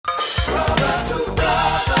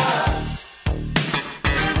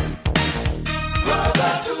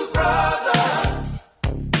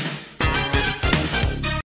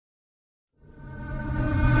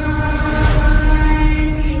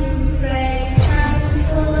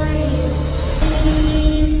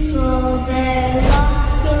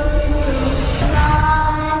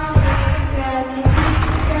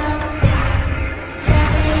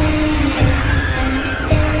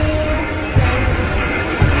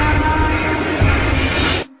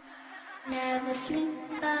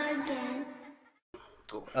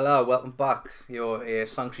Go. Hello, welcome back. Your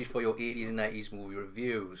sanctuary for your 80s and 90s movie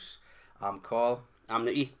reviews. I'm Carl. I'm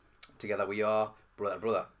Nicky. Together we are brother to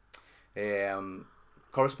brother.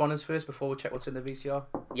 Correspondence first before we check what's in the VCR.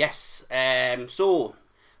 Yes. So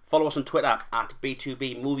follow us on Twitter at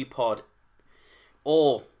B2BMoviePod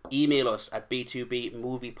or email us at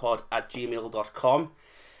b2bmoviepod@gmail.com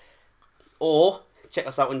or check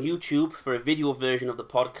us out on YouTube for a video version of the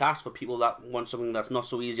podcast for people that want something that's not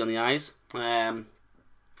so easy on the eyes.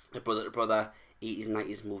 The Brother to Brother 80s and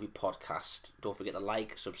 90s movie podcast. Don't forget to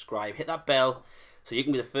like, subscribe, hit that bell so you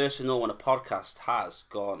can be the first to know when a podcast has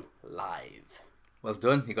gone live. Well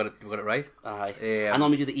done, you got it right. Aye. I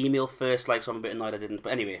normally do the email first, so I'm a bit annoyed I didn't.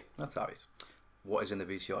 But anyway. That's alright. What is in the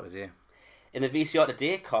VCR today? In the VCR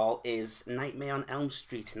today, Carl, is Nightmare on Elm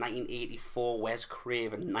Street, 1984, Wes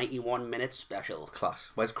Craven, 91-minute special. Class.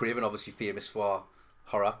 Wes Craven, obviously famous for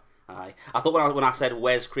horror. Aye. I thought when I said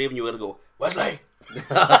Wes Craven, you were going to go, Wesley!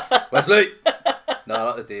 Wesley! No,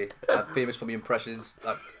 not today. I'm famous for my impressions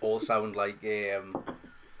that all sound like,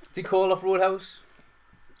 what's he called off Roadhouse?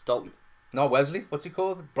 Dalton. No, Wesley. What's he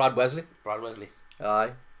called? Brad Wesley. Brad Wesley.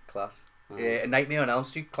 Aye, class. Nightmare on Elm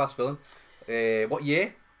Street, class villain. What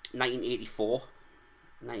year? 1984.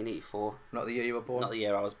 1984. Not the year you were born? Not the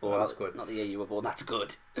year I was born. Oh, that's good. Not the year you were born. That's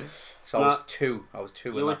good. So I was two.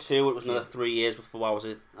 You were two. It was another 3 years before I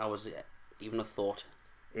was even a thought.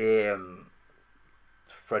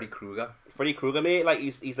 Freddy Krueger. Freddy Krueger, mate. Like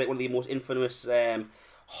he's like one of the most infamous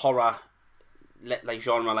horror like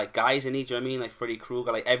genre like guys in it. Do you know what I mean? Like Freddy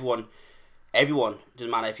Krueger. Like everyone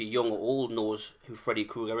doesn't matter if you're young or old knows who Freddy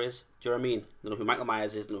Krueger is. Do you know what I mean? They know who Michael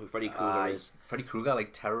Myers is. They know who Freddy Krueger is. Freddy Krueger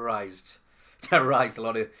like terrorized a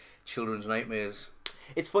lot of children's nightmares.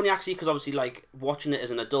 It's funny actually because obviously like watching it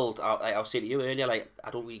as an adult, I was saying to you earlier, like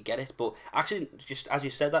I don't really get it, but actually just as you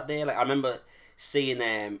said that there, like I remember seeing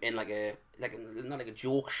in not like a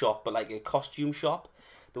joke shop, but like a costume shop,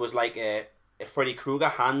 there was like a Freddy Krueger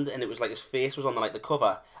hand, and it was like his face was on the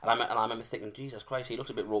cover, and I remember thinking, Jesus Christ, he looks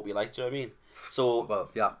a bit ropey, like, do you know what I mean? So well,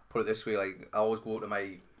 yeah, put it this way, like I always go to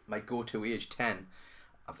my go-to age 10.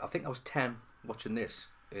 I think I was 10 watching this,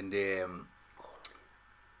 and I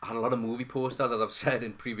had a lot of movie posters, as I've said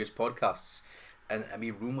in previous podcasts, and my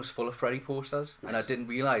room was full of Freddy posters. Nice. And I didn't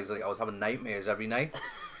realise like I was having nightmares every night.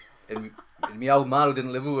 And my old man who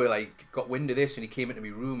didn't live with me like got wind of this, and he came into my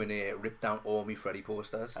room and ripped down all my Freddy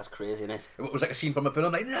posters. That's crazy, isn't it? It was like a scene from a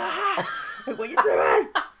film, like, ah, like what are you doing?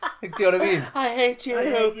 Like, do you know what I mean? I hate you. I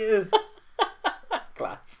hate you.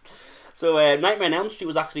 Class. So Nightmare on Elm Street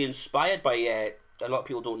was actually inspired by a lot of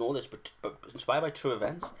people don't know this, but inspired by true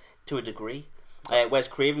events to a degree. Wes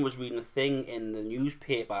Craven was reading a thing in the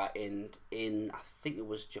newspaper in I think it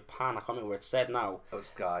was Japan. I can't remember where it said now. That was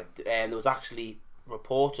Guy. And there was actually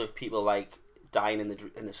reports of people like dying in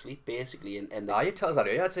the sleep, basically. And you tell us that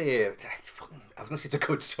earlier. I'd say it's fucking, I was gonna say it's a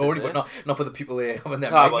good story, but not for the people having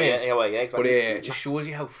their nightmares. Well, yeah, exactly. But it just shows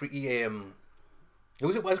you how freaky. Who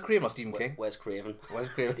was it? Wes Craven or Stephen King? Wes Craven. Wes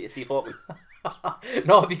Craven. Steve Hawking.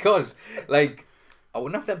 No, because like I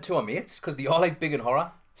wouldn't have them two are mates because they are like big in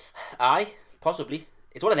horror. Aye, possibly.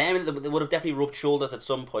 It's one of them. They would have definitely rubbed shoulders at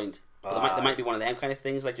some point. But there might be one of them kind of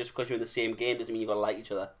things. Like just because you're in the same game doesn't mean you got to like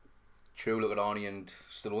each other. True, look at Arnie and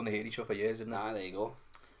Stallone. They hate each other for years, didn't they? Ah, there you go.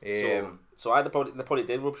 So they probably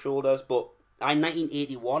did rub shoulders, but in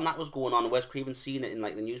 1981 that was going on. Wes Craven seen it in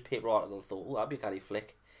like the newspaper article and thought, oh, that'd be a kind of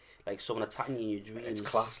flick, like someone attacking you in your dreams. It's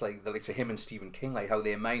class, like the likes of him and Stephen King, like how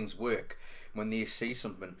their minds work when they see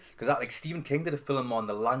something. Because that like Stephen King did a film on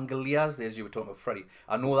the Langoliers. As you were talking about Freddy,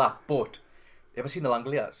 I know that, but. You ever seen the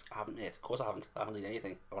Langoliers? I haven't yet. Of course I haven't. I haven't seen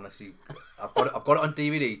anything. Honestly, I've got it on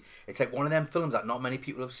DVD. It's like one of them films that not many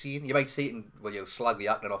people have seen. You might see it and well, you'll slag the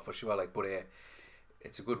acting off for sure. Like, but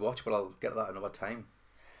it's a good watch. But I'll get to that another time.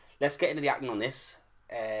 Let's get into the acting on this.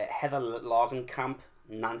 Heather Langenkamp,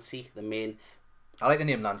 Nancy, the main. I like the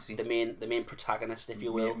name Nancy. The main protagonist, if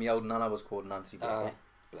you will. My old nana was called Nancy. Bless.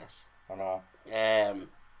 I know. The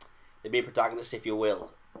main protagonist, if you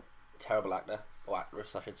will, terrible actor. Or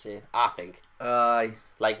actress, I should say. I think.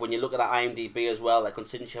 Like when you look at that IMDb as well, like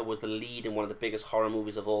considering she was the lead in one of the biggest horror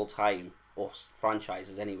movies of all time, or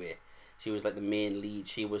franchises anyway. She was like the main lead.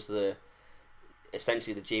 She was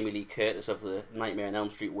essentially the Jamie Lee Curtis of the Nightmare on Elm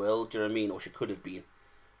Street world. Do you know what I mean? Or she could have been.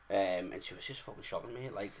 And she was just fucking shocking,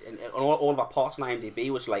 mate. Like, and all of our parts on IMDb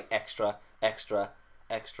was like extra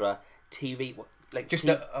TV, like just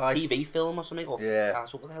TV film or something. Or yeah.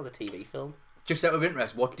 So what the hell's a TV film? Just out of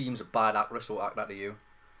interest, what deems a bad actress or actor to you?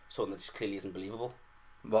 Something that just clearly isn't believable.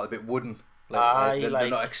 What, a bit wooden? They're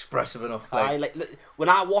not expressive enough. Like, look, when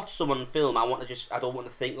I watch someone film, I don't want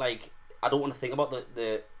to think about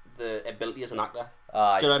the the ability as an actor. Do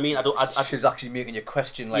Aye. you know what I mean? She's actually making you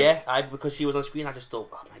question, like... Yeah, because she was on screen, I just thought,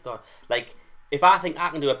 oh my god. Like, if I think I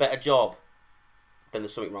can do a better job, then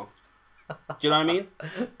there's something wrong. Do you know what I mean?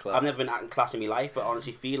 I've never been acting class in my life, but I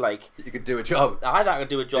honestly feel like... You could do a job. I could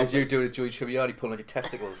do a job. As you doing a Joey Tribbiani pulling on your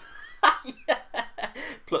testicles. Yeah.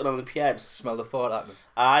 Plucking on the PMs. Smell the fart at me.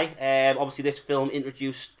 Aye. Obviously, this film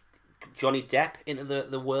introduced Johnny Depp into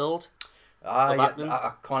the world. I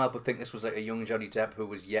can't help but think this was like a young Johnny Depp who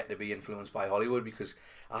was yet to be influenced by Hollywood, because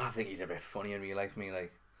I think he's a bit funny in real life.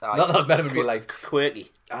 Not that I've met him in real life.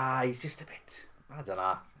 Quirky. He's just a bit... I don't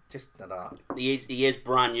know. He is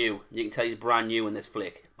brand new. You can tell he's brand new in this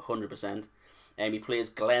flick, 100%. He plays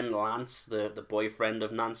Glenn Lance, the boyfriend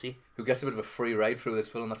of Nancy, who gets a bit of a free ride through this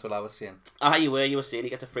film. That's what I was saying. You were saying he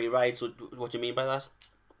gets a free ride. So what do you mean by that?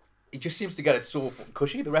 He just seems to get it so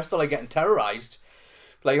cushy. The rest are like getting terrorised.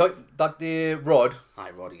 Like that Rod.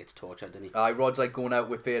 Rod, he gets tortured, doesn't he? Rod's like going out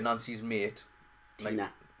with Nancy's mate,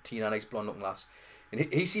 Tina, nice blonde looking lass, and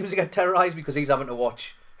he seems to get terrorised because he's having to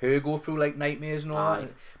watch her go through like nightmares and all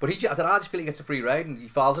that. But I just feel he gets a free ride and he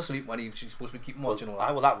falls asleep when she's supposed to be keeping watching all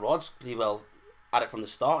that. Well, that Rod's pretty well at it from the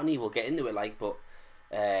start, and he will get into it, like, but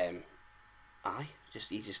he's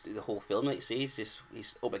just the whole film, like you see, he's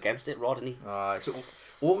up against it, Rod, isn't he? So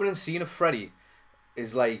opening scene of Freddy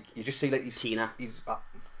is like you just see like Tina.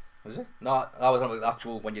 Is it? No, that was not like the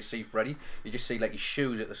actual when you see Freddy. You just see like his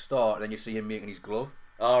shoes at the start, and then you see him making his glove.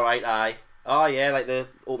 All right, aye. Oh yeah, like the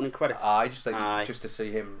opening credits. Just to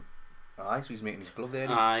see him. So he's making his glove there.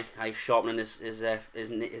 He's sharpening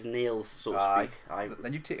his nails, so to speak.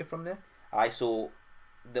 Then you take it from there. So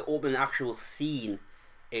the opening actual scene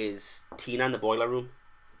is Tina in the boiler room.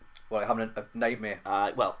 Well, having a nightmare.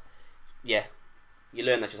 Yeah. You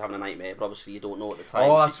learn that she's having a nightmare, but obviously you don't know at the time.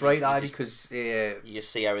 Oh, that's right, because... you just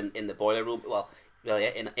see her in the boiler room.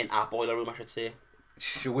 In our boiler room, I should say.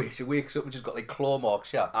 She wakes up and she's got like claw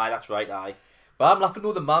marks, yeah. That's right, But I'm laughing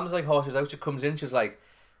though, the mum's like horses out, she comes in, she's like,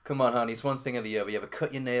 come on, honey, it's one thing of the year, but you ever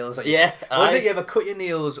cut your nails? Like, yeah, was it you ever cut your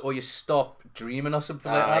nails or you stop dreaming or something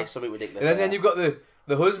like that? Something ridiculous. And then you've got the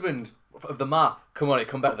husband of the ma, come on,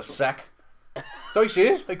 come back to the sack. Don't you see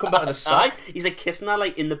it? He come back to the sack. He's like kissing her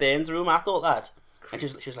like in the Bairns room, I thought that. And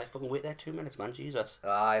she's like, fucking wait there 2 minutes, man, Jesus.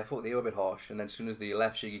 I thought they were a bit harsh, and then as soon as they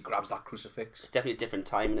left, she grabs that crucifix. Definitely a different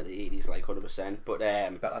time in the 80s, like 100%. But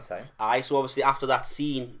better time. So obviously after that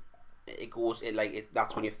scene,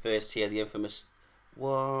 that's when you first hear the infamous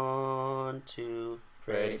 1, 2,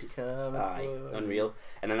 Freddy's coming. Unreal.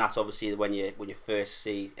 And then that's obviously when you first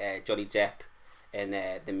see Johnny Depp and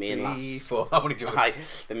the main lass.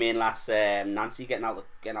 The main lass, Nancy getting out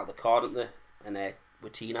the car, don't they? And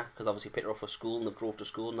with Tina, because obviously picked her up for school and they've drove to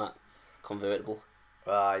school in that convertible.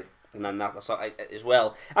 Aye. And then that's as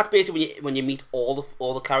well. That's basically when you meet all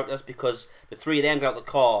the characters, because the three of them get out the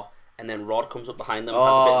car and then Rod comes up behind them and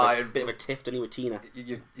has a bit of a tiff, doesn't he, with Tina?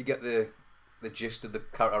 You get the gist of the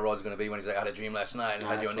character Rod's going to be when he's like, I had a dream last night and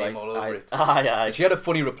had your name all over it. Aye. And she had a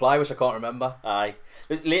funny reply which I can't remember. Aye.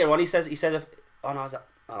 Later on he says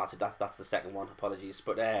that's the second one. Apologies,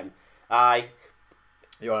 but aye.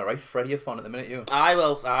 You're alright, Freddy, you're fun at the minute, you.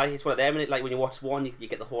 It's one of them, like when you watch one, you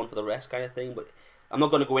get the horn for the rest kind of thing, but I'm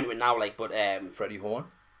not going to go into it now, like, but... Freddie Horn?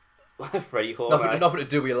 Freddie Horn, nothing to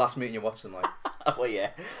do with your last meeting you watched them, like. Well,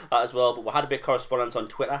 yeah, that as well, but we had a bit of correspondence on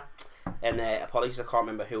Twitter, and apologies, I can't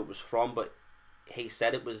remember who it was from, but he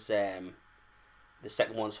said it was, the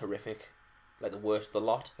second one's horrific, like the worst of the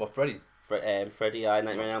lot. What, Freddy? Freddy,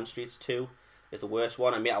 Nightmare on Elm Street 2 is the worst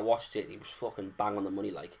one, and I watched it, he was fucking bang on the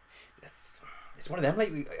money, like. It's one of them,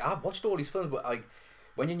 like, I've watched all these films, but like,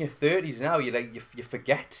 when you're in your 30s now, you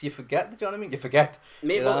forget, do you know what I mean? You forget.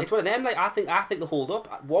 Mate, well, it's one of them, like, I think they hold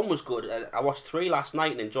up. One was good, I watched 3 last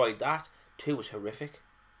night and enjoyed that. 2 was horrific.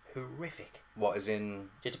 What, as in?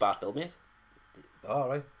 Just a bad film, mate. Oh,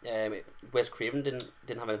 right. Wes Craven didn't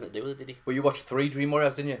have anything to do with it, did he? Well, you watched 3 Dream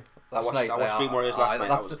Warriors, didn't you? I watched Dream Warriors last night.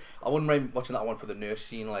 I wouldn't mind watching that one for the nurse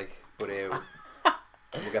scene, like, but we'll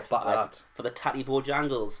get back to that. For the tatty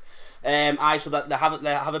Bojangles. So that they have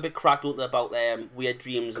a bit cracked out about weird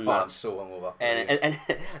dreams and that. I'm so hungover.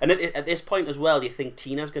 And at this point as well, you think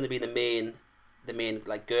Tina's going to be the main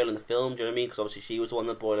like girl in the film. Do you know what I mean? Because obviously she was the one in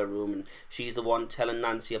the boiler room, and she's the one telling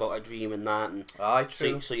Nancy about her dream and that. And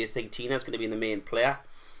true. So you think Tina's going to be the main player,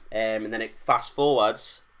 and then it fast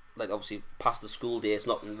forwards, like obviously past the school days,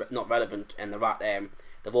 not relevant, and they're at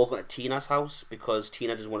they've all gone to Tina's house because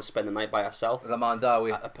Tina doesn't want to spend the night by herself. The man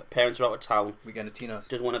Darby. Parents are out of town. We going to Tina's.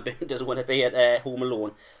 Doesn't want to be at home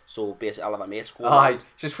alone. So basically, I'll have a mates go around.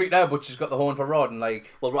 She's freaked out, but she's got the horn for Rod and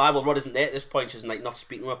like. Well, Rod isn't there at this point. She's like not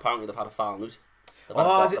speaking to him. Apparently, they've had a falling out.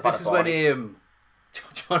 This is when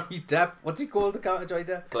Johnny Depp. What's he called? The character Johnny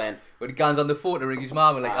Depp. Glenn. When he goes on the phone to ring his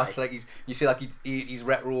mum and like acts like you see like he's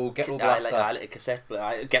retro ghetto blaster. Like a cassette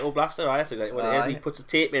ghetto blaster. That's exactly what it is. He puts a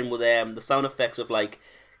tape in with the sound effects of like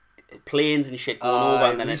planes and shit going over,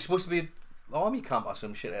 and then he's supposed to be army camp or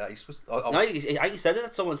some shit like that. He's supposed to, no, he says it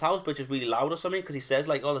at someone's house, but it's really loud or something, because he says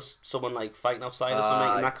like, oh, there's someone like fighting outside or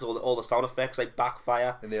something, and that, because all the sound effects like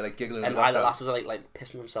backfire, and they're like giggling, and the lasses are like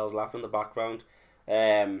pissing themselves laughing in the background.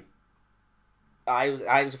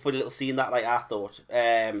 I was a funny little scene that like I thought.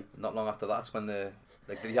 Not long after that's when they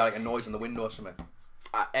had like a noise in the window or something.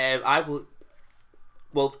 That's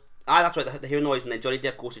right. They hear a noise, and then Johnny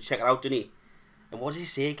Depp goes to check it out, doesn't he? And what does he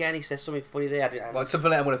say again? He says something funny there. Well,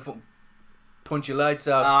 something like, I'm gonna punch your lights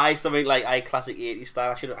out. Something like classic 80s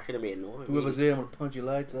style. I should have made a note. Whoever's there, I'm gonna punch your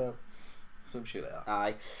lights out. Some shit like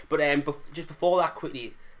that. But just before that,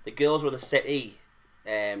 quickly, the girls were on the settee,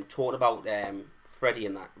 talking about Freddy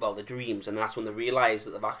and that, well, the dreams, and that's when they realise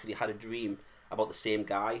that they've actually had a dream about the same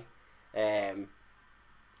guy.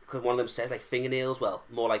 Because one of them says like fingernails, well,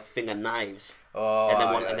 more like finger knives. Oh,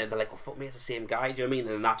 and then they're like, "Oh fuck me, it's the same guy." Do you know what I mean?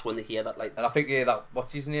 And then that's when they hear that like. And I think that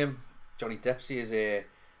what's his name, Johnny Depp says,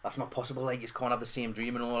 that's not possible. Like, you can't have the same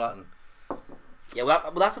dream and all that. And yeah,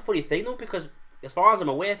 well, that's a funny thing though, because as far as I'm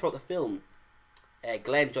aware, throughout the film,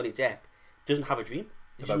 Johnny Depp doesn't have a dream.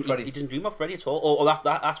 He doesn't dream of Freddy at all. Or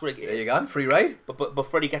that's what it is. There you go, free ride. But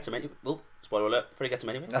Freddy gets him anyway. Oh, spoiler alert, Freddy gets him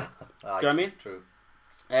anyway. Do you know what I mean? True.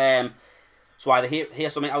 So either hear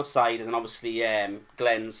something outside, and then obviously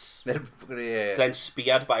Glenn's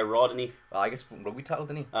speared by Rod, and he. I guess rugby tackle,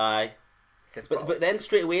 didn't he? Aye. But then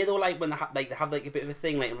straight away though, like when they have like a bit of a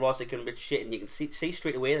thing, like, and Rod's like a bit shit, and you can see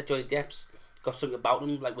straight away that Johnny Depp's got something about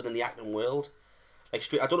him, like within the acting world. Like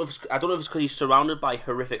I don't know if it's because he's surrounded by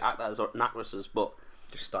horrific actors or actresses, but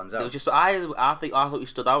just stands out. It was just I thought he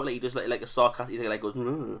stood out, like he does like a sarcastic, he like goes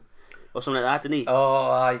or something like that, didn't he?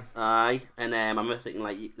 Oh, aye. And I'm thinking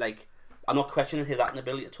like I'm not questioning his acting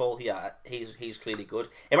ability at all here. He's clearly good.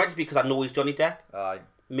 It might just be because I know he's Johnny Depp. Aye.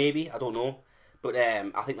 Maybe, I don't know. But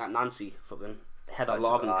I think that Nancy fucking Heather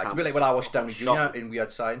Logan. It's a bit like when I watched Downey Jr. in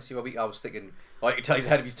Weird Science. I was thinking, I can tell he's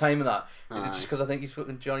ahead of his time in that. Is it just because I think he's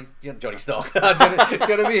fucking Johnny Stark? Do you know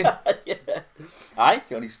what I mean? Yeah. Aye.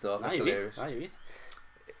 Johnny Stark. That's hilarious. Aye, you read.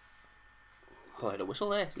 Oh, I had a whistle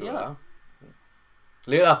there. Yeah.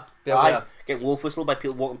 Later. Getting wolf whistled by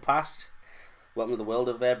people walking past. Welcome to the world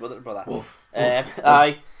of brother to brother. Wolf.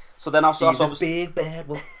 Aye. So then also he's a big bad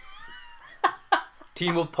wolf.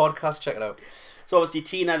 Teen Wolf podcast, check it out. So obviously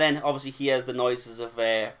Tina then hears the noises of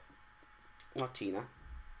not Tina.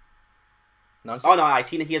 Nancy? Oh no,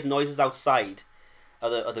 Tina hears noises outside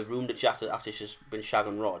of the room that she after she's been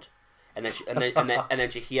shagging Rod. And then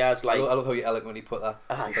she hears like I love how you eloquently put that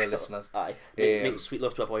for the listeners. Aye. Making sweet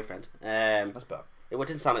love to her boyfriend. That's bad. It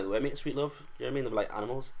didn't sound like the word making sweet love. Do you know what I mean? They were like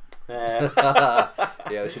animals. Yeah,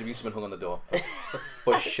 there should have been someone hung on the door.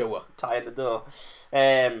 For sure. Tie the door.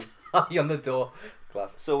 Tie on the door.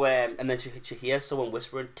 Class. So and then she hears someone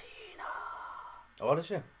whispering Tina. Oh, what is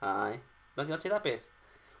she? Aye. Don't you not see that bit?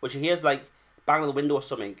 Well, she hears like bang on the window or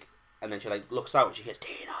something, and then she like looks out and she hears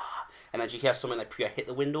Tina, and then she hears something like Priya hit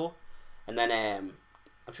the window, and then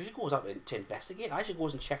I'm sure she goes out to investigate. She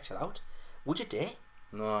goes and checks it out. Would you dare?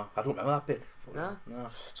 No, I don't remember that bit. No. No.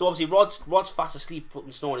 So obviously Rod's fast asleep,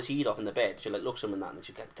 putting snoring his heat off in the bed. She like looks at him and that, and then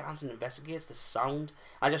she goes and investigates the sound.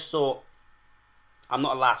 I just thought, I'm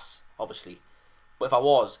not a lass, obviously, but if I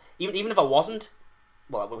was, even if I wasn't,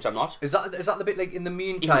 well, which I'm not. Is that the bit like in the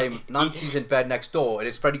meantime, Nancy's in bed next door and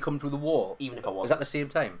it's Freddy coming through the wall? Even if I was, is that the same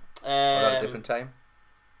time? Or at a different time?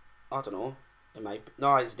 I don't know. It might be.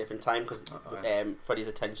 No, it's a different time because Freddy's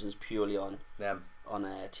attention is purely on them. On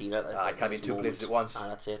Tina. I can't be in two places at once.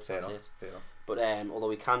 That's it. Fair enough. But although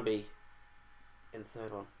we can be in the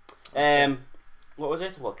third one. What was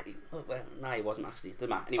it? Well, no, he wasn't actually. Doesn't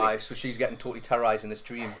matter. Anyway. So she's getting totally terrorised in this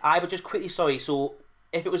dream. But just quickly, sorry. So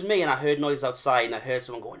if it was me and I heard noises outside and I heard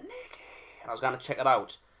someone going Nicky, and I was going to check it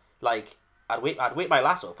out, like I'd wake my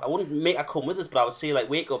lass up. I wouldn't make her come with us, but I would say like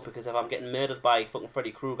wake up, because if I'm getting murdered by fucking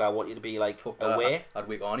Freddy Krueger, I want you to be like aware. I'd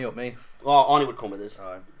wake Arnie up, me. Oh, Arnie would come with us.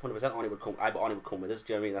 100%. Arnie would come. But Arnie would come with us.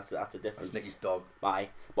 Do you know what I mean? That's a difference. That's Nicky's dog. Aye,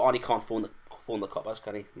 but Arnie can't phone the coppers,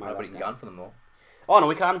 can he? But he can get on for them though. Oh no,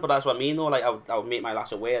 we can. But that's what I mean though. Like I would make my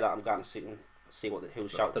lass aware that I'm going to see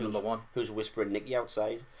who's shouting, who's whispering Nicky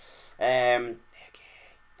outside. And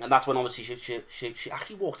that's when obviously she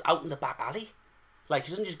actually walks out in the back alley. Like,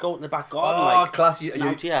 she doesn't just go in the back garden. Oh, like, class!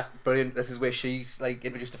 Brilliant. This is where she's like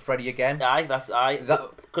introduced to Freddy again. Aye, Is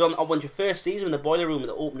that because when she first sees him in the boiler room in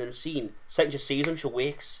the opening scene, second she sees him, she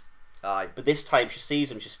wakes. Aye. But this time she sees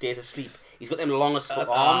him, she stays asleep. He's got them longest arms.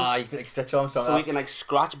 Aye, you can like stretch arms. So he can like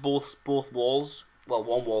scratch both walls well,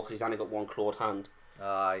 one wall because he's only got one clawed hand.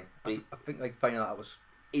 Aye. I think like finding that was.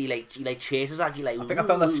 He chases like he like. I think I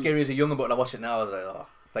found that scary as a younger, but when I watched it now, I was like, oh,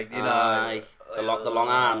 like you know, aye. The long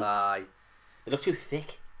arms. Aye. They look too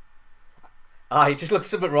thick. Aye, it just looks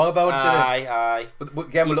something wrong about it. Aye. But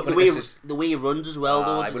again, we're looking at the way he runs as well,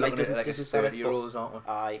 though. We're looking at like a 30-year-olds, aren't we?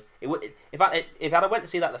 Aye. If I went to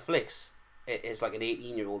see that at the flicks, it's like an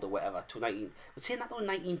 18-year-old or whatever to 19. But saying that though,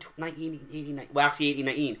 19, 18, well actually 18,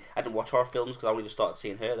 19. I didn't watch horror films because I only just started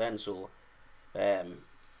seeing her then, so I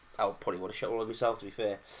probably would have shit all over myself, to be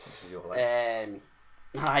fair.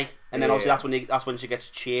 Aye. And then obviously that's when she gets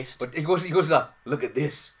chased. But he goes look at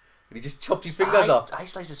this. And he just chopped his fingers off. I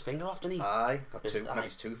sliced his finger off, didn't he? Aye. Maybe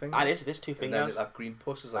it's two fingers. It is two fingers. And then that green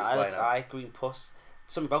pus is like flying out. Aye, green pus.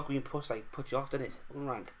 Something about green pus like put you off, didn't it?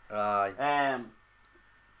 Rank. Aye.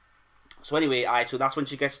 So anyway, so that's when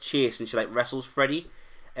she gets chased and she like wrestles Freddy,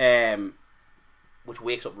 which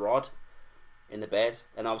wakes up Rod in the bed,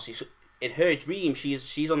 and obviously in her dream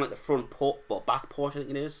she's on like the back porch, I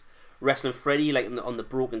think it is, wrestling Freddy like on the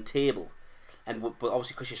broken table, but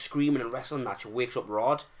obviously because she's screaming and wrestling that, she wakes up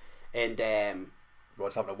Rod, and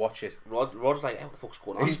Rod's having to watch it. Rod's like, hey, what the fuck's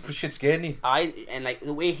going on? He's shit scared, isn't he? And like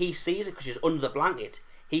the way he sees it, because she's under the blanket,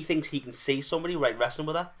 he thinks he can see somebody right wrestling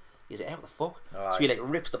with her. He's like, hey, what the fuck? So he like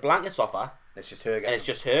rips the blankets off her. It's just her again. And it's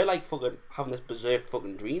just her like fucking having this berserk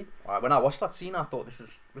fucking dream. When I watched that scene, I thought this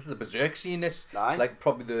is a berserk scene. This like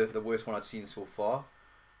probably the worst one I'd seen so far.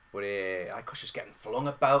 But cause she's getting flung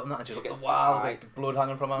about and that, and she's like, wow, like blood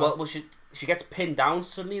hanging from her. Well, she gets pinned down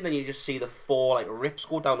suddenly, and then you just see the 4 like rips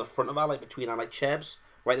go down the front of her, like between her like chebs,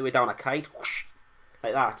 right the way down a kite, whoosh,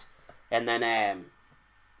 like that. And then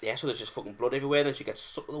so there's just fucking blood everywhere. Then she gets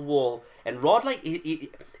stuck to the wall, and Rod like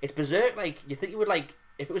it's berserk. Like you think you would like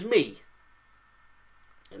if it was me,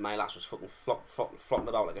 and my lass was fucking flopping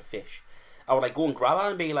about like a fish, I would like go and grab her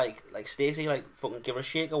and be like Stacey, like fucking give her a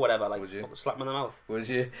shake or whatever, like fucking slap me in the mouth. Would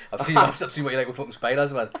you? I've seen what you like with fucking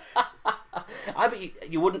spiders, man. But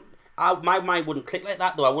you wouldn't. My mind wouldn't click like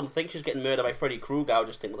that though. I wouldn't think she's getting murdered by Freddy Krueger. I would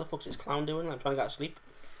just think, what the fuck's this clown doing? I'm trying to get to sleep.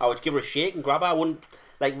 I would give her a shake and grab her. I wouldn't.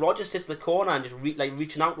 Like, Roger sits in the corner and just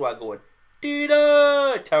reaching out to her going,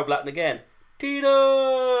 Tita! Terrible acting again.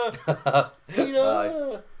 Tita!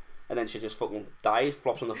 Tita! And then she just fucking dies,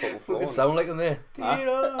 flops on the fucking floor. It sound like them there.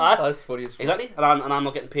 Tita! That's funny as fuck. Exactly. And I'm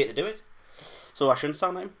not getting paid to do it. So I shouldn't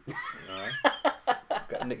sound like him.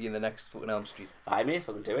 Got Nicky in the next fucking Elm Street. Aye, mate,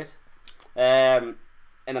 fucking do it. And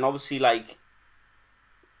then obviously, like,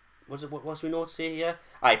 what's we know to say here?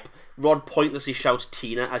 Rod pointlessly shouts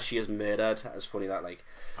Tina as she is murdered. That's funny, that, like.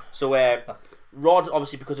 So, Rod,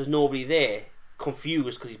 obviously, because there's nobody there,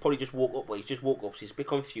 confused, because he's probably just woke up. Well, he's just woke up, so he's a bit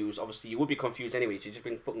confused. Obviously, you would be confused anyway. She's just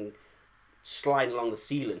been fucking sliding along the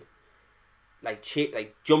ceiling. Like,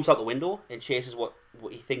 jumps out the window and chases what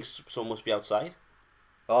he thinks someone must be outside.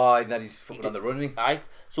 Oh, and then he's fucking on the run. Aye.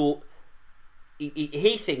 So,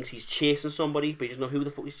 he thinks he's chasing somebody, but he doesn't know who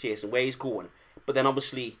the fuck he's chasing, where he's going. But then,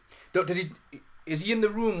 obviously... Is he in the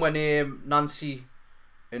room when Nancy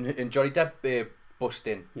and Johnny Depp bust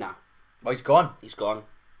in? Nah. Oh, he's gone? He's gone.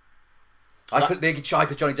 So they get shy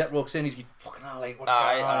because Johnny Depp walks in, he's fucking like, what's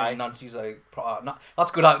going on? And Nancy's like,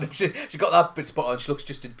 that's good acting. She got that bit spot on, she looks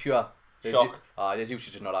just in pure... shock. There's you,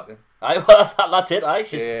 she's just not acting. That's it,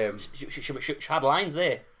 she had lines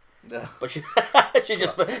there. Yeah. But she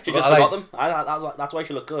just forgot them. That's why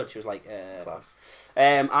she looked good. She was like... Class.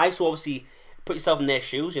 So obviously... Put yourself in their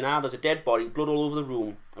shoes, you know, there's a dead body, blood all over the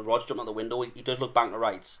room, and Rod's jumping out the window. He does look back to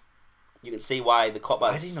rights. You can see why the cop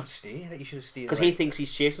has... Why did he not stay? Like, he should have stayed. Because he thinks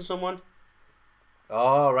he's chasing someone.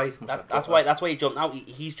 Oh, right. That's why he jumped out.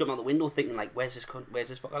 He's jumping out the window thinking, like, where's this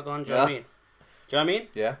fucker gone? Do you know what I mean? Do you know what I mean?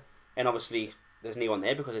 Yeah. And obviously, there's no one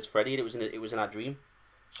there because it's Freddy and it was in our dream.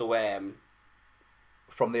 So,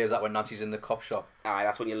 from there, is that when Nancy's in the cop shop?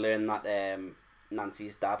 That's when you learn that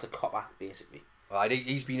Nancy's dad's a copper, basically.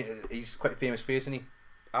 He's quite a famous face, isn't he?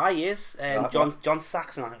 He is. John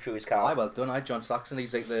Saxon, I'm sure he's called. Well done, John Saxon.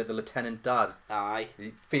 He's like the lieutenant dad.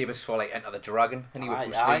 He's famous for like Enter the Dragon, and he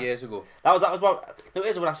was 3 years ago. That was what. It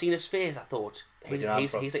is when I seen his face, I thought he's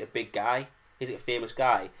like a big guy. He's like a famous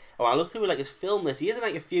guy. And when I looked through like his film list, he is in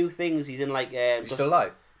like a few things. He's in like. He's still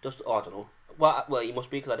alive? I don't know. Well, he must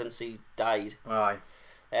be because I didn't see he died. Aye.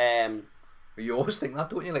 You always think that,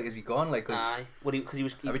 don't you? Like, is he gone? Like, well, because he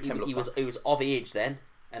was of age then,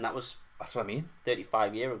 and that's what I mean.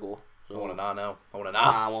 35 years ago. So I want to know now. I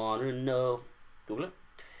want to know. Google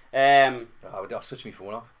it. I'll switch my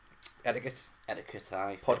phone off. Etiquette.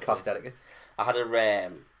 Aye. Podcast etiquette. I had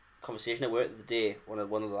a conversation at work the day. One of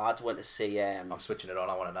the lads went to see. I'm switching it on.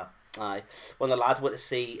 I want to know. Aye. One of the lads went to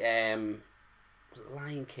see. Was it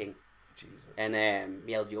Lion King? Jesus. And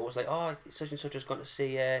my LGO was like, oh, such and such has gone to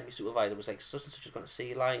see, my supervisor was like, such and such has gone to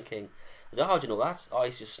see Lion King. I was like, how do you know that? Oh,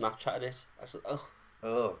 he's just Snapchatted it. I was like,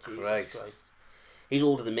 oh Christ. He's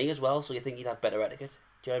older than me as well, so you think he'd have better etiquette.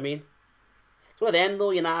 Do you know what I mean? It's one of them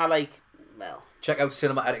though, you know, like, well. Check out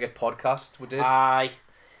Cinema Etiquette Podcast, we did. Aye.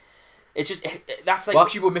 It's just, that's like... Well,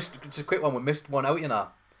 actually, it's a quick one, we missed one out, you know.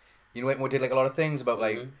 You know, when we did like a lot of things about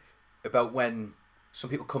like, about when some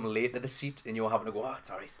people come late to the seat and you're having to go, oh, it's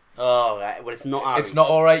alright. Oh, right, but it's not alright. It's not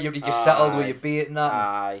alright, you're settled with your bait and that.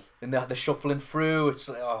 Aye. And they're shuffling through, it's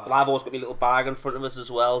like, oh. Well, I've always got my little bag in front of us as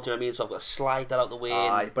well, do you know what I mean? So I've got to slide that out the way.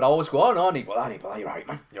 Aye, but I always go, oh no, you're right,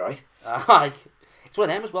 man, you're right. Aye. It's one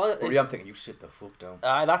of them as well. But I'm thinking, you sit the fuck down.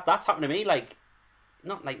 Aye, that's happened to me, like,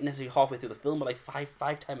 not like necessarily halfway through the film, but like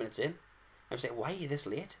 10 minutes in. I'm just like, why are you this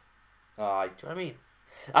late? Aye. Do you know what I mean?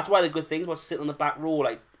 That's why the good thing about sitting on the back row,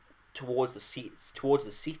 like, towards the seats.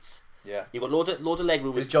 Yeah. You've got loads of leg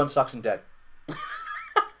room. Is John Saxon dead?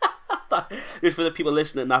 Just for the people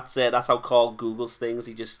listening, that's how Carl Googles things.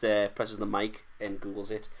 He just presses the mic and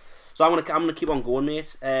Googles it. So I'm gonna keep on going,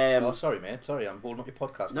 mate. Oh, sorry, mate. Sorry, I'm holding up your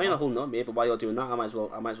podcast. No, you're not holding up, mate. But while you're doing that, I might as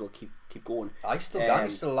well keep going. I still got.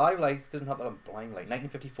 He's still alive. Like, doesn't have that I'm blind. Like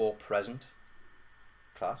 1954 present.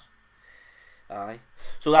 Class. Aye.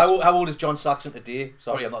 So that's how old is John Saxon today?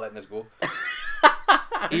 Sorry, I'm not letting this go.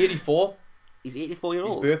 84. He's 84 years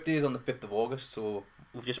old. His birthday is on the 5th of August, so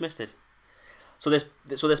we've just missed it. So this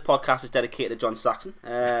podcast is dedicated to John Saxon.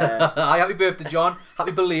 Aye, happy birthday, John.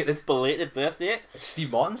 Happy belated birthday. It's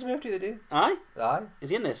Steve Martin's birthday today. Aye. Is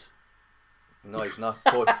he in this? No, he's not.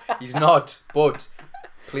 But he's not. But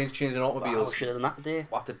Planes, Trains and Automobiles. Wow, should have done that today.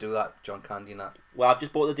 We'll have to do that, John Candy and that. Well, I've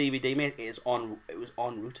just bought the DVD, mate. It was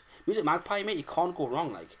en route. Music Magpie, mate. You can't go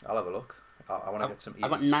wrong. Like, I'll have a look. I want to get some. I've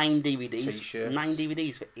got 9 DVDs. T-shirts. 9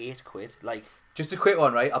 DVDs for £8. Like, just a quick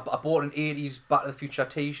one, right? I bought an 80s Back to the Future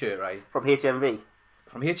T-shirt, right? From HMV.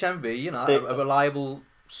 From HMV, you know, a reliable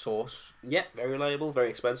source. Yeah, very reliable, very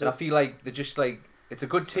expensive. And I feel like they're just like, it's a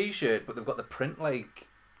good T-shirt, but they've got the print like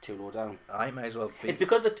too low down. I might as well be. It's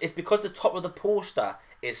because the top of the poster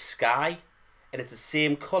is sky, and it's the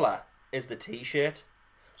same colour as the T-shirt,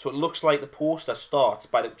 so it looks like the poster starts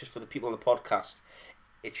just for the people on the podcast.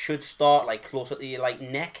 It should start like closer to your like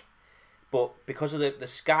neck, but because of the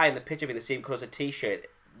sky and the picture being the same colour as the T-shirt,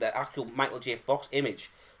 the actual Michael J. Fox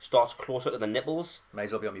image starts closer to the nipples. Might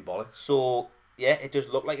as well be on me bollocks. So yeah, it does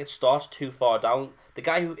look like it starts too far down. The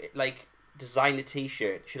guy who like designed the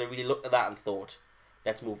T-shirt should have really looked at that and thought,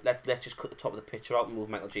 let's just cut the top of the picture out and move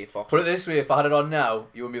Michael J. Fox. Put it this way: if I had it on now,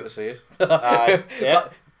 you wouldn't be able to see it. Yeah.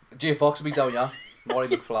 J. Fox would be down, yeah.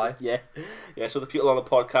 Morty McFly. Yeah. So the people on the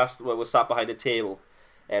podcast were sat behind the table.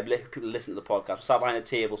 People listen to the podcast. We sat behind the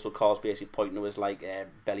table, so Carl's basically pointing to his like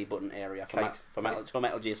belly button area for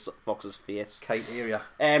Metal J. Fox's face. Kite area.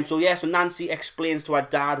 So Nancy explains to her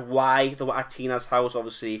dad why they were at Tina's house.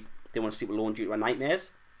 Obviously, they want to sleep alone due to her nightmares.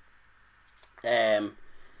 I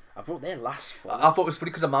wrote their last film. I thought it was funny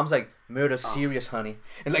because her mum's like, murder's serious, honey.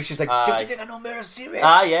 And like she's like, do you think I know murder's serious?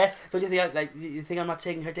 Yeah. Don't you think I'm not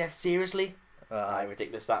taking her death seriously?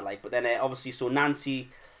 Ridiculous that like. But then obviously, so Nancy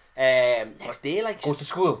next day like goes to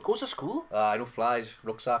school. No flies,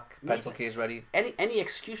 rucksack, pencil case ready. Any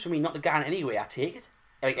excuse for me not to go anyway, I take it.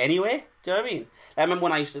 Like anyway, do you know what I mean? I remember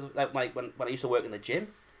when I used to when I used to work in the gym,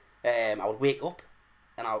 I would wake up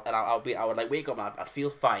and I would like wake up and I'd feel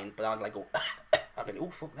fine, but I would like go I'd be like,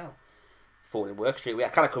 oh fuck now. Phoning work straight away. I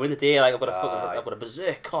kind of come in the day like I've got a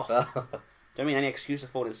berserk cough. Do you know what I mean? Any excuse of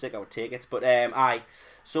phoning sick, I would take it. But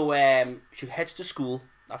so she heads to school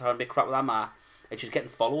after having a big crap with her ma, and she's getting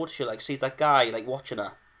followed. She like sees that guy like watching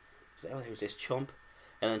her. She's like, oh, who's this chump?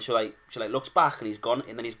 And then she looks back and he's gone,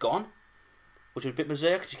 which was a bit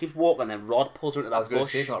berserk. She keeps walking, and then Rod pulls her into that bush. I was going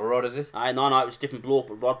to say, it's not Rod, is it? No, it was a different bloke,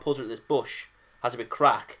 but Rod pulls her into this bush, has a big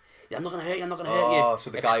crack. Yeah, I'm not going to hurt you, hurt you. Oh, so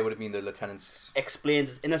the guy would have been the lieutenant's... Explains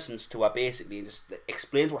his innocence to her, basically, and just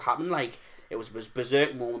explains what happened, like, it was a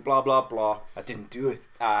berserk moment, blah, blah, blah. I didn't do it.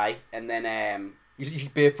 Aye, and then... He's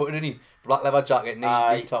barefooted, isn't he? Black leather jacket,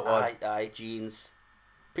 knee top one. Aye, jeans.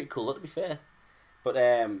 Pretty cool look, to be fair. But,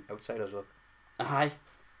 outsiders look. Aye.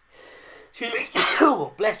 Excuse me.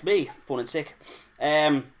 Oh, bless me. Phoning sick.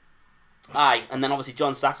 Aye, and then obviously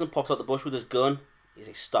John Saxon pops out the bush with his gun. He's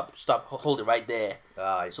like, stop, hold it right there.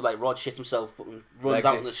 Aye. So like Rod shits himself and runs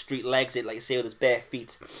out on the street, legs it, like you say, with his bare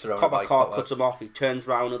feet. Copper car cuts him off, he turns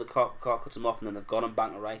round, another car cuts him off, and then they've got him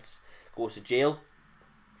back to rights. Goes to jail.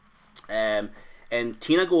 And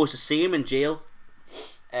Tina goes to see him in jail.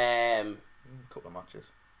 Couple of matches.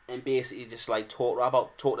 And basically just like talk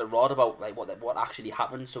to Rod about like what actually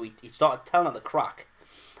happened. So he started telling her the crack,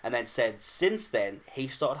 and then said since then he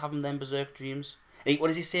started having them berserk dreams. What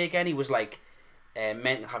does he say again? He was like,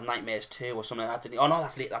 men can have nightmares too, or something like that. Didn't he? Oh no,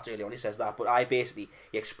 that's early on. He says that, but he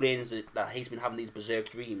explains that he's been having these berserk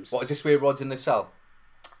dreams. What is this where Rod's in the cell?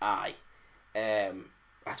 Aye.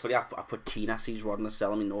 That's funny. I put Tina sees Rod in the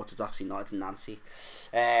cell in my notes. It's actually not. It's Nancy.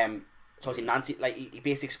 So obviously Nancy, like he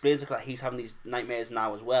basically explains that he's having these nightmares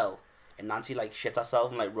now as well, and Nancy like shits herself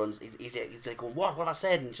and like runs. He's like going, what have I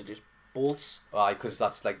said? And she just bolts. Aye, because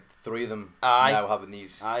that's like 3 of them now having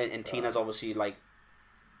these. Aye, and Tina's obviously like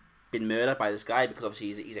been murdered by this guy because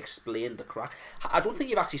obviously he's explained the crack. I don't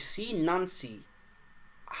think you've actually seen Nancy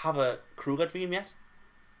have a Kruger dream yet.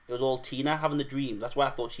 It was all Tina having the dream. That's why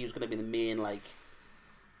I thought she was going to be the main like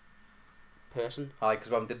person. Aye, because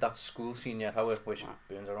we haven't did that school scene yet, where she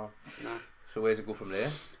burns her arm. No. So where's it go from there?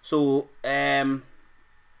 So,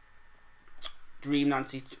 dream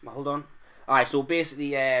Nancy. Hold on. Alright, so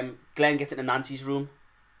basically, Glenn gets into Nancy's room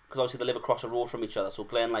because obviously they live across the road from each other. So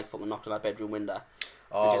Glenn like fucking knocks on that bedroom window.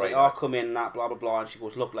 Oh, and she's right. like, come in, that blah blah blah. And she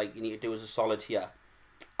goes, look, like you need to do us a solid here.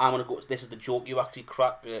 I'm gonna go. This is the joke you actually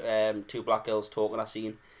cracked. 2 black girls talking. I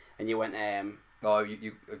seen, and you went. Oh,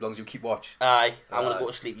 you as long as you keep watch. Aye, I'm gonna go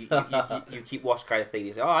to sleep. You keep watch kind of thing.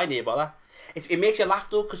 You say, oh, I knew about that. It makes you laugh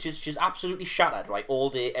though because she's absolutely shattered, right, all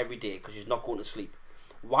day, every day because she's not going to sleep.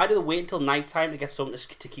 Why do they wait until night time to get something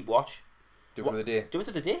to keep watch? Do it for the day. Do it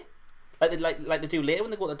for the day, like they do later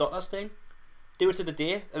when they go to the doctor's thing. Do it for the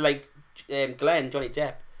day, like Glenn, Johnny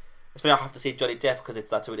Depp. It's funny I have to say Johnny Depp because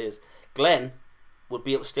that's who it is. Glenn would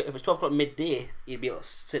be able to stay, if it's 12 o'clock midday, he'd be able to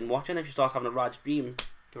sit and watch it. And if she starts having a raj dream,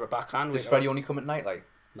 give her a backhand. Does Freddy only come at night, like?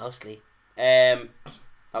 Mostly. That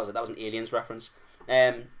was an Aliens reference.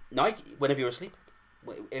 No, whenever you're asleep.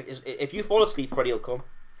 If you fall asleep, Freddy will come.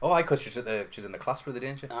 Oh, aye, because she's in the class for the day,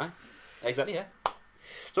 isn't she? Aye, exactly, yeah.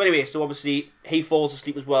 So anyway, so obviously he falls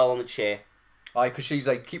asleep as well on the chair. Aye, because she's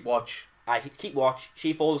like, keep watch. Aye, keep watch.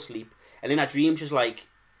 She falls asleep, and in her dream, she's like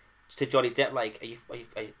to Johnny Depp, like, are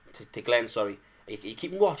you to Glenn, sorry, are you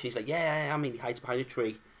keeping watch? And he's like, yeah. I mean, he hides behind a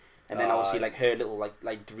tree, and then obviously like her little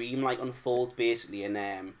like dream like unfolds basically,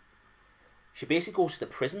 and she basically goes to the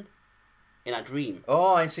prison in her dream.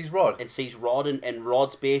 Oh, and sees Rod. And sees Rod, and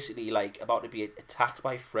Rod's basically like about to be attacked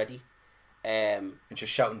by Freddy. And she's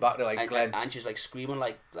shouting back to like Glenn. And she's like screaming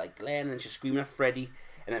like Glenn, and then she's screaming at Freddy,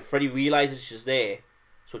 and then Freddy realizes she's there,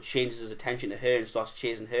 so it changes his attention to her and starts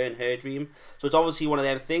chasing her in her dream. So it's obviously one of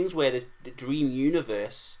them things where the dream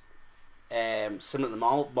universe, similar to the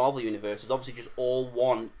Marvel universe, is obviously just all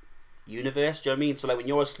one universe. Do you know what I mean? So like when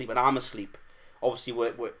you're asleep and I'm asleep, obviously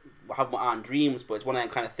we have our own dreams, but it's one of them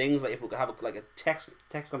kind of things. Like if we could have a text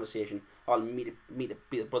conversation, I'll meet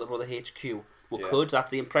the brother HQ. We could. That's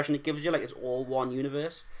the impression it gives you. Like it's all one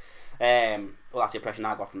universe. Well, that's the impression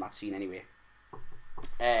I got from that scene anyway.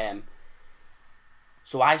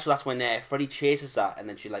 So that's when Freddy chases that, and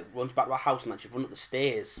then she like runs back to her house, and then she's running up the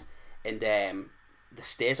stairs, and the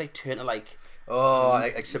stairs like turn to like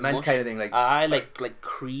like cement mush. kind of thing, like like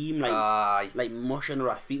cream, like mush under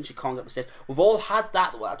her feet, and she can't get up the stairs. We've all had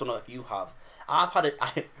that. I don't know if you have. I've had it.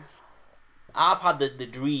 I've had the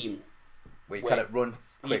dream where you can't run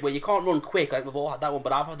quick. Where you can't run quick. Like we've all had that one,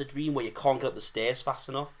 but I've had the dream where you can't get up the stairs fast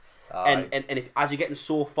enough. And if as you're getting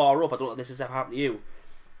so far up, I don't know if this has ever happened to you.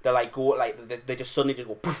 They like go like they just suddenly just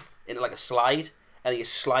go poof into like a slide, and you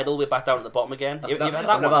slide all the way back down to the bottom again. You've had that one?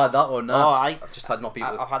 I've never had that one. No. Oh, I've just had not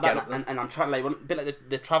people. I've had that, and I'm trying to like run a bit like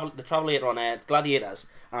the Travelator on Gladiators,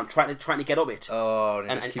 and I'm trying to get up it. Oh,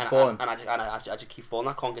 and just keep falling. And I just keep falling.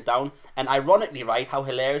 I can't get down. And ironically, right, how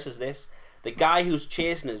hilarious is this? The guy who's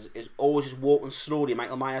chasing us is always just walking slowly,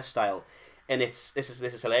 Michael Myers style, and this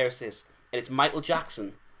is hilarious. And it's Michael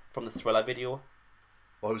Jackson from the Thriller video.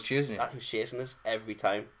 Well, who's chasing you? Who's chasing us every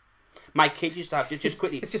time. My kids used to have just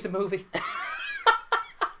quickly. It's just a movie.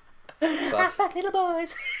 Little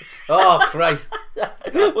boys. Oh Christ!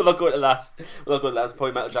 We'll not go into that. That's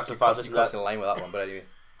probably Michael Jackson fans. You crossed the line with that one, but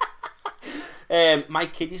anyway. My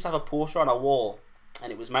kid used to have a poster on a wall,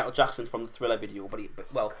 and it was Michael Jackson from the Thriller video. But it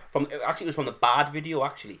was from the Bad video.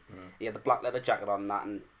 Actually, he had the black leather jacket on that,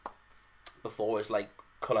 and before his like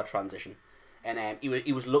color transition, and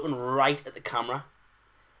he was looking right at the camera.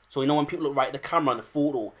 So you know when people look right at the camera in the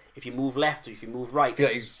photo, if you move left or if you move right, I feel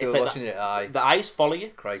like he's still watching it. Aye. The eyes follow you.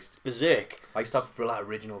 Christ. Berserk. I used to have Thriller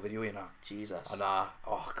original video, you know. Jesus. And oh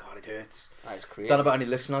god, it hurts. That's crazy. Don't know about any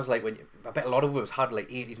listeners, like I bet a lot of us had like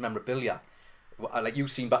 80s memorabilia. Like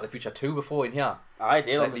you've seen Back to the Future 2 before in here. I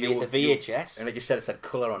did, like on the VHS. And like you said, it said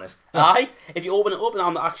colour on it. Aye. If you open it up and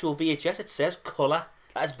on the actual VHS, it says colour.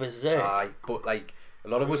 That's berserk. Aye, but like a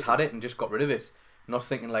lot of us had it and just got rid of it. Not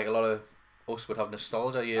thinking like a lot of us would have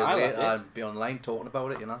nostalgia years Aye, later that's it. and be online talking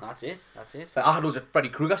about it, you know. That's it. Like, I had loads of Freddy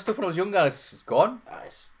Krueger stuff when I was younger, and it's gone.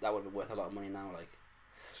 That would be worth a lot of money now, like.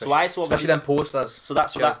 Especially them posters. So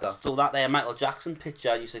that Michael Jackson picture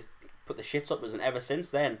I used to put the shits up with, and ever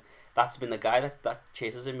since then, that's been the guy that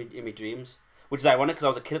chases in my dreams. Which is ironic because I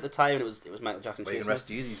was a kid at the time and it was Michael Jackson. Well, you can rest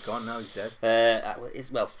easy. He's gone now. He's dead.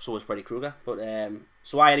 Well, so was Freddy Krueger. But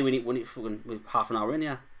anyway, we need half an hour in,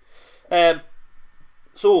 yeah.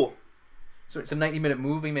 So it's a 90-minute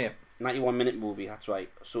movie, mate. 91-minute movie. That's right.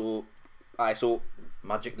 So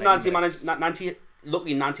magic 90 minutes.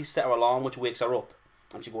 Luckily Nancy set her alarm, which wakes her up,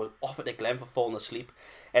 and she goes off at the Glen for falling asleep,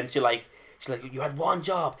 and she's like, you had one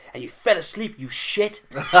job and you fell asleep, you shit.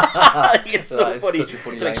 It's so funny. Such a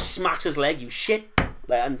funny she like smacks his leg, you shit.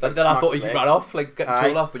 And then I thought he ran off, like getting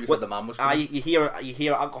told off, but you said the man was coming. You hear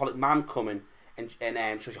an alcoholic man coming, and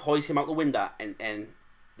so she hoists him out the window, and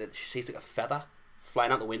she sees like a feather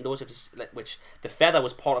flying out the windows, which the feather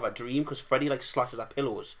was part of her dream because Freddy like slashes her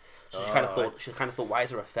pillows. So she kind of thought, why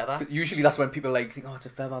is there a feather? But usually that's when people like think, oh, it's a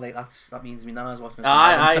feather. Like that means me nana's watching.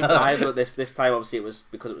 But this time obviously it was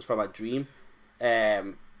because it was from her dream.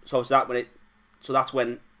 So that's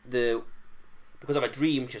when because of a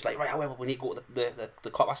dream, she's like, right, however, we need to go to the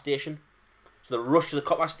copper station. So they rush to the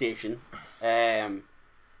copper station, to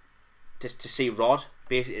see Rod,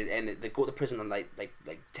 basically, and they go to the prison and like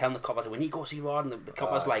telling the coppers, we need to go see Rod, and the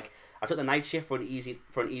coppers like, I took the night shift for an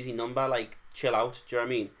easy number, like chill out. Do you know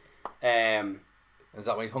what I mean? Is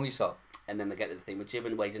that when he's hung himself? And then they get to the thing with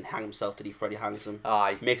Jibbin where he didn't hang himself, did he? Freddy hangs him.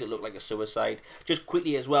 Aye. Makes it look like a suicide. Just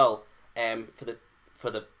quickly as well, for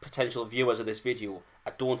the potential viewers of this video,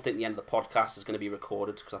 I don't think the end of the podcast is going to be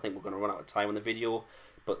recorded because I think we're going to run out of time on the video.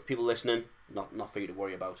 But people listening, not for you to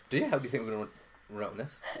worry about. Do you? How do you think we're going to run out on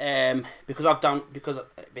this? Because I've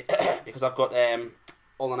got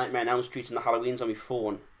all the Nightmare on Elm Street and the Halloweens on my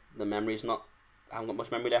phone. The memory's not. I haven't got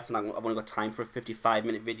much memory left, and I've only got time for a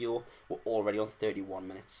 55-minute video. We're already on 31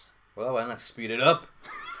 minutes. Well, let's speed it up.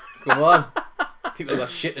 Come on. People have got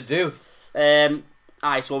shit to do. So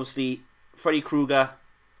obviously, Freddy Krueger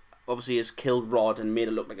obviously has killed Rod and made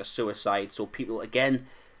it look like a suicide. So people, again,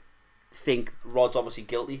 think Rod's obviously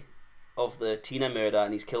guilty of the Tina murder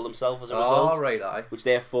and he's killed himself as a result. Oh, right, aye. Which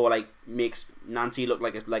therefore, like, makes Nancy look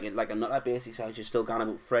like a nutter, basically. So she's still going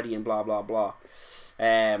about Freddy and blah, blah, blah.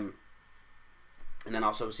 And then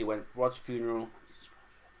also obviously when Rod's funeral.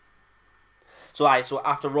 So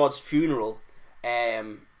after Rod's funeral,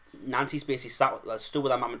 Nancy's basically stood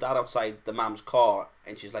with her mum and dad outside the mum's car,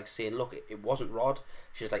 and she's like saying, "Look, it wasn't Rod."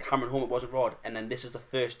 She's like hammering home, "It wasn't Rod." And then this is the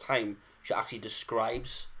first time she actually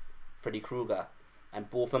describes Freddy Krueger, and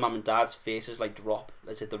both the mum and dad's faces like drop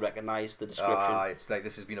as if they recognise the description. It's like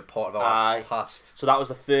this has been a part of our past. So that was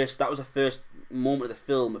the first moment of the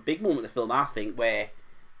film, a big moment of the film, I think, where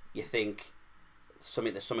you think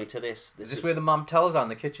there's something to this. Is this where the mum tells her in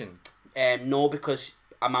the kitchen? No, because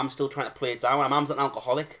our mum's still trying to play it down. Our mum's an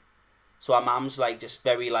alcoholic, so our mum's like just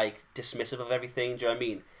very like dismissive of everything. Do you know what I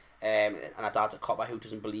mean? And our dad's a copper who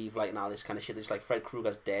doesn't believe like all this kind of shit. It's like Fred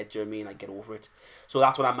Krueger's dead. Do you know what I mean? Like, get over it. So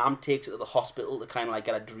that's when our mum takes it to the hospital to kind of like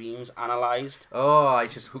get her dreams analysed. Oh, I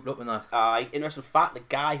just hooked up in that. Interesting fact: the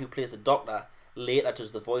guy who plays the doctor later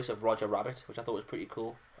does the voice of Roger Rabbit, which I thought was pretty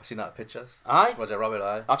cool. I've seen that in pictures. Aye, Roger Rabbit.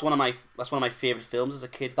 Aye. That's one of my favourite films as a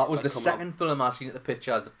kid. That was the second film I've seen at the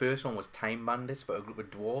pictures. The first one was Time Bandits, but a group of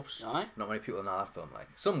dwarves. Aye. Not many people know that film. Like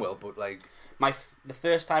some will, but like the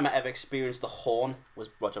first time I ever experienced the horn was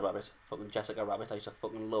Roger Rabbit. Fucking Jessica Rabbit. I used to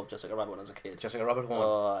fucking love Jessica Rabbit when I was a kid. Jessica Rabbit horn.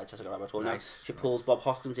 Oh, Jessica Rabbit horn. Nice. She pulls Bob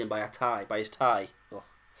Hoskins in by his tie. Oh.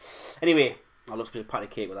 Anyway, I love to be a patty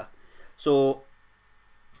cake with her. So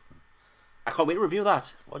I can't wait to review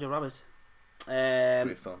that. Roger Rabbit.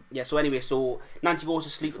 Great film. Yeah. So anyway, so Nancy goes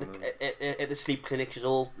to sleep at the sleep clinic. She's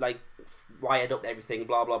all like wired up, everything,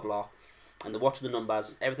 blah blah blah, and they're watching the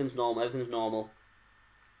numbers. Everything's normal.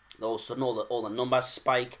 All of a sudden, all the numbers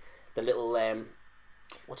spike. The little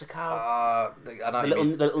what's it called?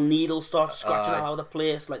 The little needle starts scratching all over the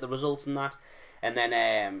place, like the results and that. And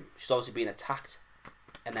then she's obviously being attacked,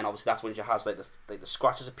 and then obviously that's when she has like the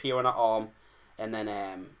scratches appear on her arm, and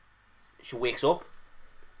then she wakes up,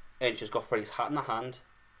 and she's got Freddy's hat in her hand.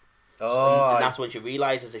 Oh, and that's when she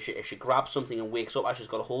realises if she grabs something and wakes up as she's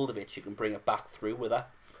got a hold of it, she can bring it back through with her.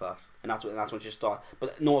 Class. And that's when she starts.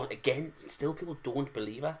 But no, again, still people don't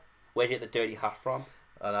believe her. Where do you get the dirty hat from?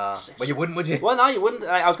 Well, you wouldn't, would you? Well, no, you wouldn't.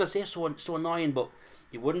 I was gonna say so annoying, but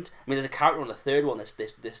you wouldn't. I mean, there's a character on the third one.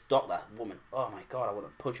 This doctor woman. Oh my god, I want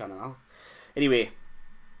to punch her in the mouth. Anyway,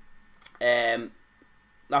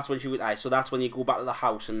 that's when she would. So that's when you go back to the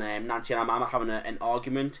house, and Nancy and her mum are having an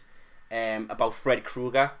argument about Fred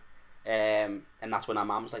Krueger, And that's when our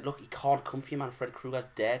mum's like, look, he can't come for you, man. Fred Krueger's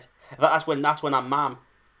dead. That's when our mum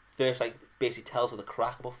first like basically tells her the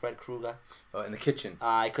crack about Fred Krueger. Oh, in the kitchen.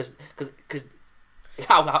 Because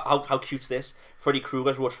how cute's this? Freddy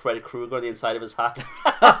Krueger's wrote Fred Krueger on the inside of his hat.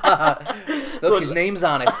 Look, so his name's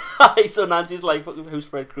on it. So Nancy's like, who's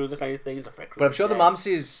Fred Krueger kind of thing. Fred Krueger, but I'm sure the mum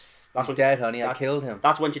says he's dead, honey. I killed him.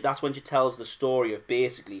 That's when she tells the story of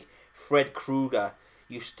basically Fred Krueger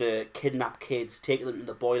used to kidnap kids, take them into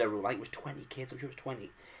the boiler room. I think it was 20 kids. I'm sure it was 20.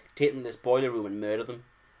 Take them to this boiler room and murder them.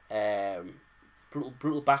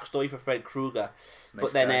 Brutal backstory for Fred Krueger.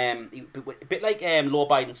 But then a bit like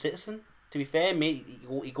law-abiding citizen. To be fair, mate,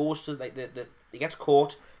 he goes to like he gets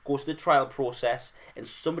caught, goes to the trial process, and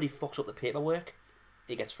somebody fucks up the paperwork.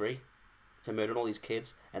 He gets free for murdering all these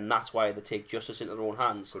kids, and that's why they take justice into their own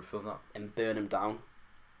hands. Good film, that. And burn him down,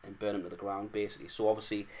 and burn him to the ground, basically. So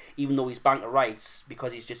obviously, even though he's bank of rights,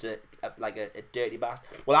 because he's just a dirty bastard.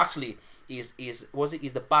 Well, actually, he's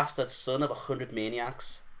the bastard son of 100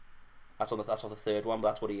 maniacs. That's on the third one,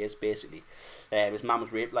 but that's what he is basically. His mum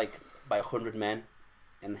was raped like by 100 men.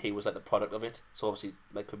 And he was like the product of it. So obviously,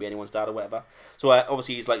 like, could be anyone's dad or whatever. So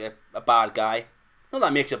obviously, he's like a bad guy. Not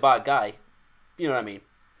that makes you a bad guy. You know what I mean?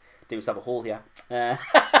 Didn't have a hole here. I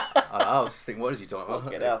was just thinking, what is he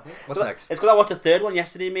talking about? What's next? It's because I watched the third one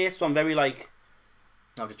yesterday, mate. So I'm very like.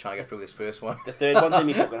 I'm just trying to get through this first one. The third one's in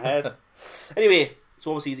my fucking head. Anyway,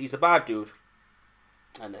 so obviously he's a bad dude,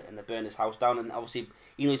 and they burn his house down. And obviously,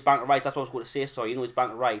 you know, his bank of rights. That's what I was going to say. Sorry, you know, his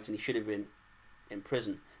bank of rights, and he should have been in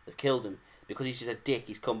prison. They've killed him. Because he's just a dick,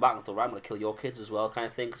 he's come back and thought, right, I'm going to kill your kids as well, kind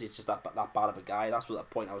of thing, because he's just that bad of a guy. That's what that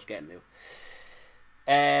point I was getting to.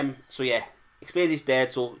 So yeah, explains he's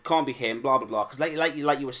dead, so it can't be him, blah, blah, blah. Because like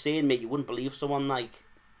you were saying, mate, you wouldn't believe someone like...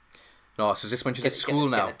 No, so is this when she's at school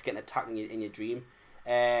now? Getting attacked in your dream.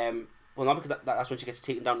 Well, not because that's when she gets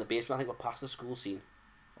taken down to the basement. I think we're past the school scene.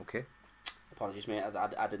 Okay. Apologies, mate.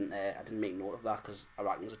 I didn't make note of that because our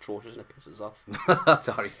acting's atrocious and it pisses off.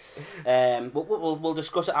 Sorry. We'll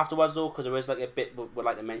discuss it afterwards though, because there is like a bit we'd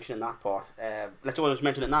like to mention in that part. Let's just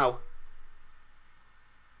mention it now.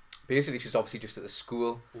 Basically, she's obviously just at the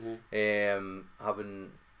school, she's in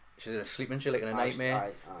a sleep, isn't she, like in a nightmare.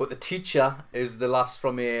 Aye. But the teacher is the last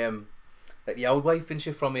from like the old wife, isn't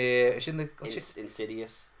she? From is she in the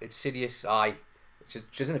Insidious. Insidious, aye.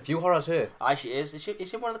 She's in a few horrors here. Aye, she is. Is she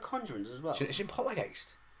in one of the Conjurings as well? Is she in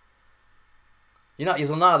Poltergeist? You're not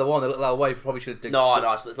the one, the little old wife probably should have... No,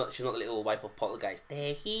 it's not, she's not the little wife of Poltergeist.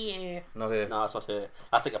 They're here. Not her. No, it's not her.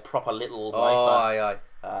 That's like a proper little old wife.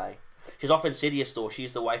 Oh, aye. She's off Insidious though.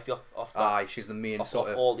 She's the wife of aye, she's the main of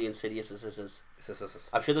all the Insidiouses.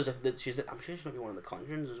 I'm sure I'm sure she might be one of the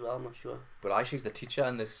Conjurings as well. I'm not sure. But she's the teacher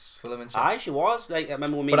in this film, isn't she? Aye, she was. Like I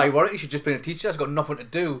remember when me. But ironically, she's just been a teacher. She's got nothing to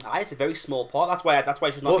do. Aye, it's a very small part. That's why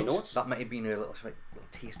she's not in notes. That might have been a little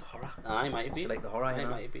taste of horror. Aye, might have been. She liked the horror. Aye,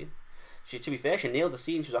 might have been. To be fair, she nailed the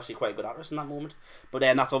scene. She was actually quite a good actress in that moment. But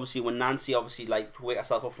then that's obviously when Nancy like to wake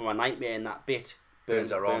herself up from a nightmare in that bit.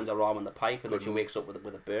 Burns her arm on the pipe, and then she wakes up with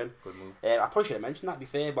a burn. Good move. I probably should have mentioned that, to be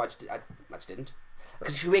fair, but I just didn't.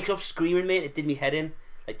 Because she wakes up screaming, mate. It did me head in.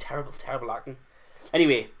 Like, terrible acting.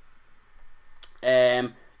 Anyway,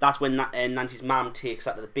 that's when Nancy's mum takes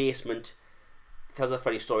her to the basement, tells her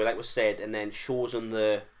Freddy's story, like was said, and then shows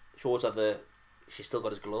her she's still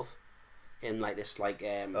got his glove in like this like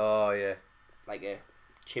oh yeah, like a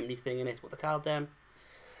chimney thing in it. What they called them?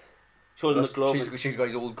 Shows him the glove. She's got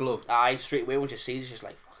his old glove. Aye, straight away when she sees it, she's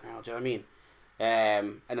like, fucking hell, do you know what I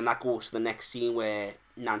mean? And then that goes to the next scene where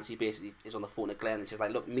Nancy basically is on the phone to Glenn and she's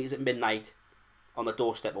like, look, meet us at midnight on the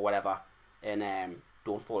doorstep or whatever, and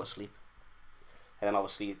don't fall asleep. And then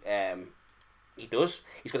obviously he does.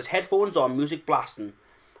 He's got his headphones on, music blasting.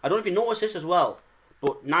 I don't know if you notice this as well,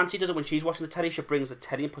 but Nancy does it when she's watching the telly. She brings the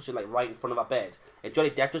telly and puts it like right in front of her bed. And Johnny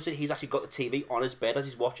Depp does it. He's actually got the TV on his bed as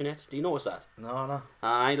he's watching it. Do you notice that? No.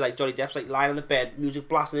 Aye, like Johnny Depp's like lying on the bed, music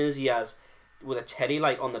blasting in his ears, with a telly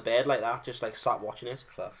like on the bed like that, just like sat watching it.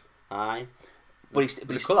 Class. Aye. But he's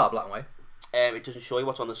the colour black and white. It doesn't show you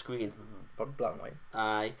what's on the screen. Probably black and white.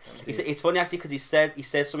 Aye. It's funny actually because he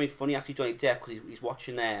says something funny actually, Johnny Depp, because he's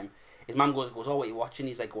watching his mum goes, oh, what are you watching?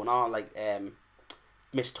 He's like going, oh, like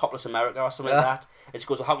Miss Topless America or something like that. And she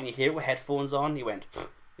goes, well, how can you hear it with headphones on? He went, it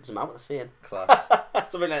doesn't matter what they're saying. Class.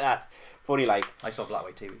 Something like that. Funny like. I saw black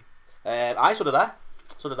and white TV. Aye, so did I.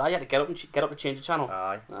 You had to get up to change the channel.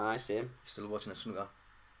 Aye, same. You're still watching a snooker.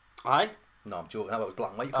 Aye. No, I'm joking. That was black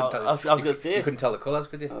and white. You couldn't tell. I was going to say. You couldn't tell the colours,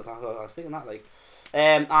 could you? I was thinking that like.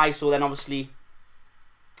 Aye, so then obviously,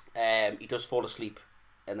 he does fall asleep,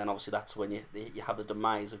 and then obviously that's when you have the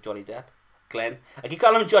demise of Johnny Depp. Glenn. I keep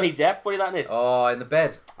calling him Johnny Depp. What are you that in it? Oh, in the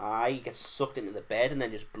bed. Aye, he gets sucked into the bed, and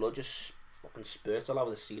then just blood just fucking spurts all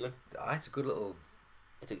over the ceiling. It's a good little.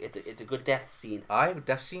 It's a good death scene. A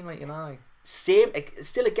death scene, like, you know. Same.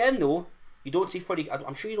 Still again though, you don't see Freddy.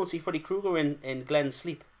 I'm sure you don't see Freddy Krueger in Glenn's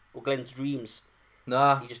sleep or Glenn's dreams.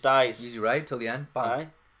 Nah. He just dies. Easy ride till the end. Bang. Aye.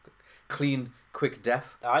 Clean, quick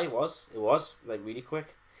death. Aye, it was like really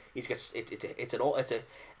quick. He just gets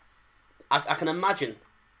I can imagine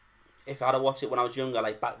if I had watched it when I was younger,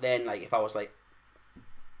 like back then, like if I was like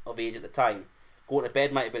of age at the time, going to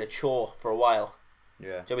bed might have been a chore for a while.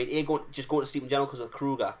 Yeah. Do you know what I mean? Just going to sleep in general because of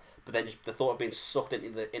Kruger, but then just the thought of being sucked into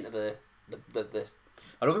the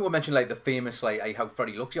I don't think we mentioned like the famous like how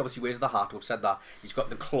Freddy looks. He obviously wears the hat. We've said that. He's got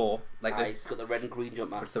the claw, like he's got the red and green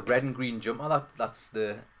jumper. It's the red and green jumper. That's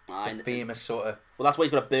the famous sort of. Well, that's why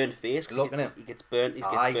he's got a burnt face. Look at it. He gets burnt. He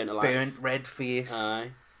gets burnt alive. Burnt red face.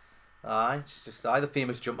 It's just the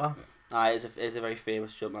famous jumper. It's a very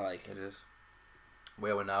famous jumper. Like it is.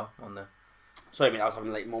 Where we're now on the. Sorry, I was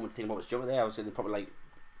having like a moment thinking about his jumper there. I was in probably like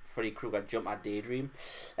Freddy Krueger jumper daydream.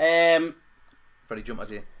 Freddy jumper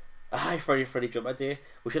day. Freddy jumper day.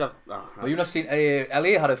 We should have. Well, you've not seen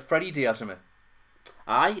LA had a Freddy day or something.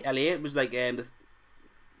 LA. It was like the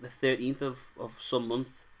 13th of some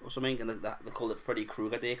month or something, and they called it Freddy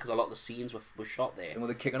Krueger Day because a lot of the scenes were shot there. And were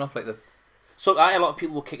they kicking off like the? So a lot of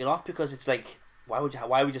people were kicking off because it's like, why would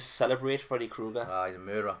you just celebrate Freddy Krueger? He's a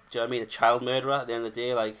murderer. Do you know what I mean? A child murderer at the end of the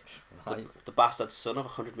day, like the bastard son of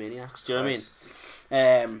 100 maniacs. Do you know what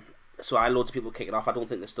I mean? So loads of people kicking off. I don't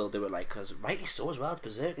think they still do it, like, because rightly so as well. It's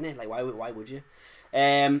berserk, isn't it? Like, why would you?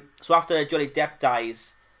 So after Johnny Depp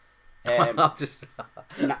dies,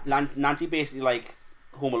 Nancy basically like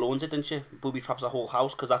Home Alone's it, didn't she? Booby traps the whole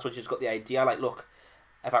house because that's when she's got the idea. Like, look,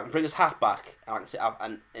 if I can bring his hat back, and I can say,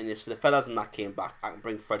 and it's the fellas and that came back, I can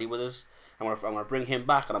bring Freddy with us. I'm gonna bring him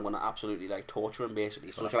back, and I'm gonna absolutely like torture him basically.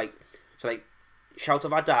 So she shouts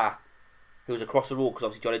at her dad, who's across the road because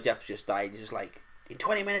obviously Johnny Depp's just died. He's just like, in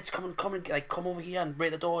 20 minutes, come over here and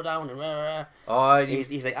break the door down and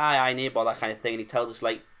he's like, aye, neighbour, that kind of thing. And he tells us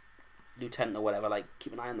like, lieutenant or whatever, like,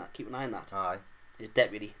 keep an eye on that. Aye. His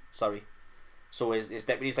deputy, sorry. So his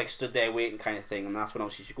deputy's like stood there waiting kind of thing, and that's when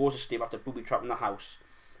obviously she goes to sleep after booby trapping the house,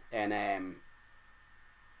 and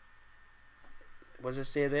what does it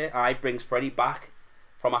say there? Brings Freddy back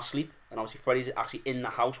from her sleep, and obviously Freddy's actually in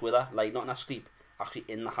the house with her, like not in her sleep, actually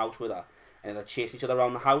in the house with her, and they're chasing each other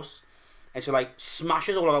around the house, and she like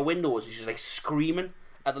smashes all of her windows, and she's like screaming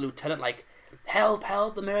at the lieutenant like, help,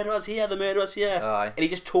 the murderer's here, Aye. and he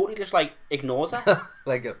just totally just like ignores her.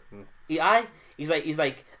 Like He's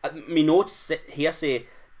like me notes here say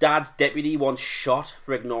Dad's deputy once shot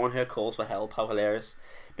for ignoring her calls for help. How hilarious!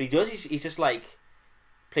 But he does. He's just like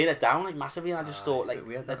playing it down like massively, and I just thought like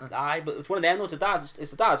weird, but it's one of them. No, it's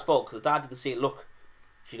the dad's fault because the dad didn't say, look,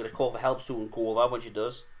 she's gonna call for help soon. Go over when she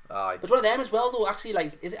does. Aye. But it's one of them as well though. Actually,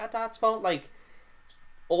 like, is it her dad's fault? Like,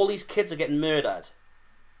 all these kids are getting murdered,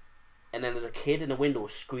 and then there's a kid in the window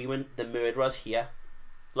screaming, "The murderer's here!"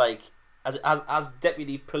 Like, as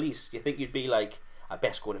deputy police, do you think you'd be like, I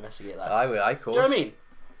best go and investigate that? Aye, of course. Do you know what I mean?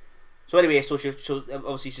 So anyway, so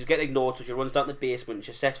obviously she's getting ignored, so she runs down to the basement and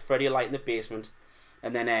she sets Freddy alight in the basement,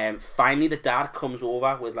 and then finally the dad comes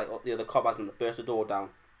over with like the other coppers and bursts the door down,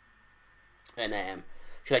 and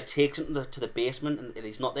she like takes him to the basement, and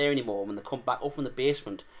he's not there anymore. When they come back up from the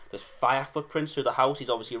basement, there's fire footprints through the house. He's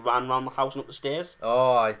obviously ran around the house and up the stairs.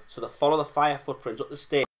 Oh, aye. So they follow the fire footprints up the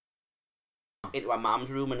stairs into her mum's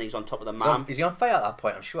room, and he's on top of the mum. Is he on fire at that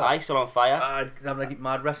point? I'm sure. Aye, still on fire. Having like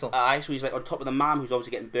mad wrestle. Aye, so he's like on top of the mum, who's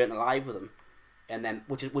obviously getting burnt alive with him, and then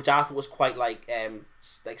which I thought was quite like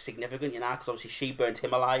significant, you know, because obviously she burnt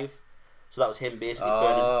him alive, so that was him basically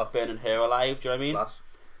burning her alive. Do you know what I mean? Class.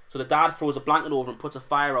 So the dad throws a blanket over and puts a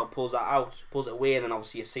fire out, pulls it away, and then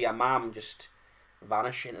obviously you see her mum just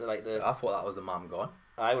vanish into like the. I thought that was the mum gone.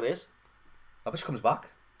 Aye, what it is? I bet she comes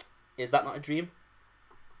back. Is that not a dream?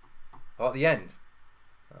 Oh, at the end.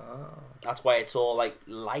 Oh. That's why it's all like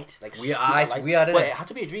light, like weird. It's light. Weird, well, it had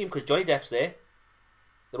to be a dream because Johnny Depp's there.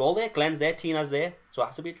 They're all there. Glenn's there. Tina's there. So it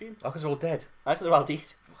has to be a dream. Oh, because they're all dead. Aye, because they're all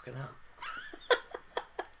dead. Fucking hell.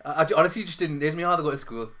 I honestly just didn't. There's me how to go to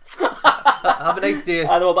school. Have a nice day.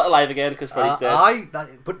 I know about alive again because Freddy's dead.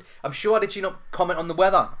 But I'm sure did she not comment on the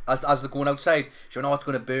weather as they're going outside? She went, "Oh, it's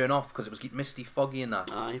going to burn off because it was getting misty, foggy, and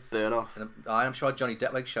that." Aye, burn off. And I'm sure Johnny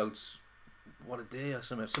Depp like shouts, "What a day!" or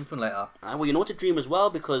something like that. Aye, well, you know it's a dream as well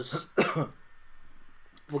because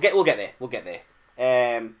we'll get there.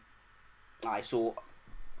 Aye, so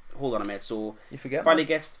hold on a minute. So you forget. Finally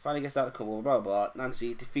gets out of cover. Blah blah.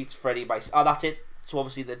 Nancy defeats Freddy by. Oh, that's it. So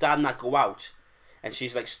obviously the dad and that go out, and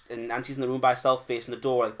she's like, and Nancy's in the room by herself, facing the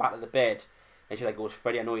door, like back to the bed, and she like goes,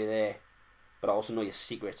 "Freddy, I know you're there, but I also know your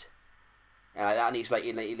secret." and like that, and he's like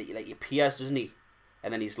he appears, doesn't he?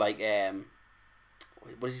 And then he's like,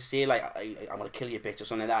 what does he say? Like, I'm gonna kill you, bitch, or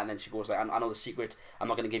something like that. And then she goes like, I know the secret. I'm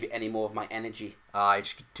not gonna give you any more of my energy.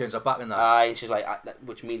 She turns her back in that. And she's like,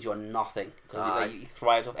 which means you're nothing, because he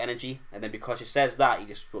thrives off energy. And then because she says that, he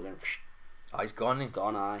just fucking. He's gone.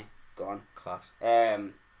 Gone. Class.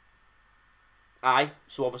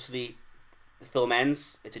 So obviously, the film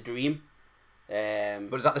ends. It's a dream.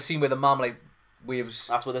 But is that the scene where the mum like waves?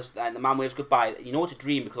 That's where the man waves goodbye. You know it's a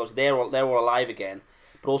dream because they're all alive again.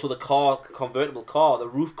 But also the convertible car, the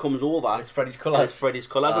roof comes over. It's Freddy's colours. It's Freddy's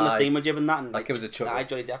colours and the thingamajig and that. And like it was a chuckle.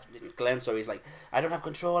 Johnny Depp, Glenn, so he's like, I don't have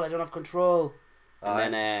control. And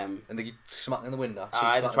then and they get smacked in the window.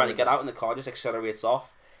 They're trying to get out and the car just accelerates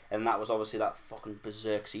off. And that was obviously that fucking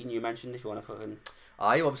berserk scene you mentioned, if you want to fucking...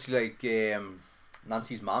 Obviously like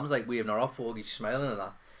Nancy's mum's like waving her off, Augie's smiling and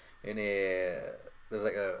that. And there's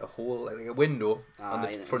like a hole, like a window on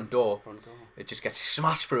the front door. It just gets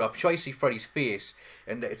smashed through. I'm sure you see Freddy's face,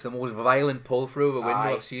 and it's the most violent pull through of a window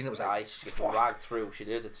I've seen. It was like she gets dragged through. She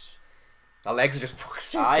did. It's her legs are just fucking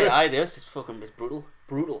straight through. It is. It's brutal.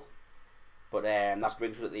 But that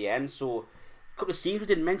brings us at the end. So a couple of scenes we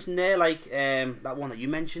didn't mention there, like that one that you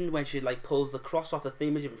mentioned where she like pulls the cross off the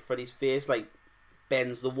thingamajig and Freddy's face like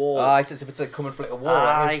bends the wall. It's as if it's like coming from like a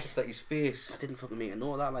wall. It's just like his face. I didn't fucking make a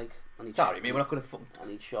note of that. Like, sorry, mate, we're not going to fucking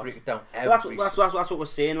break it down. That's what we're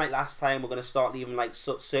saying. Like last time, we're going to start leaving like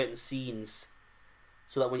certain scenes,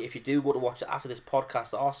 so that if you do go to watch it after this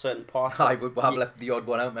podcast, there are certain parts. We'll have left the odd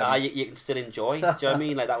one out, maybe. You can still enjoy. Do you know what I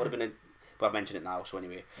mean? Like that would have been but I've mentioned it now, so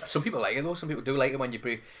anyway. Some people like it though. Some people do like it when you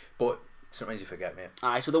break, but sometimes you forget, mate.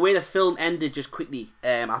 So the way the film ended, just quickly,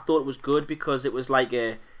 I thought it was good because it was like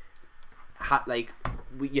you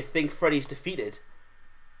think Freddy's defeated,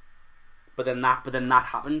 but then that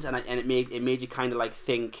happened, and it made you kind of like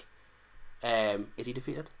think, is he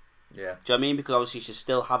defeated? Yeah. Do you know what I mean? Because obviously she's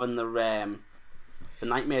still having the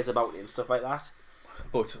nightmares about it and stuff like that.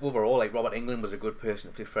 But overall, like Robert Englund was a good person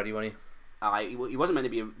to play Freddy, wasn't he? He wasn't meant to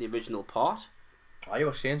be the original part. You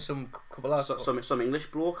were saying some couple of some English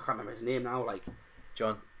bloke. I can't remember his name now. Like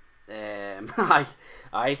John. John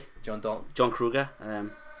Dalton. John Kruger.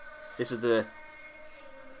 This is the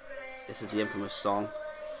infamous song.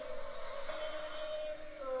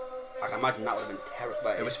 I can imagine that would have been terrible.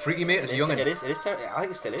 It was freaky, mate, as a young'un. It is terrible. I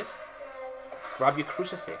think it still is. Grab your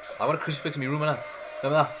crucifix. I got a crucifix in my room, innit?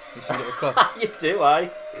 Remember that? You see little cross. You do, aye.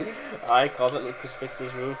 Cause that little crucifix in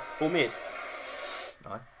his room. Homemade.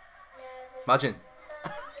 Aye. Imagine.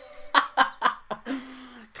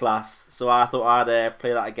 Class. So I thought I'd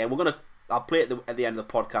play that again. I'll play it at the end of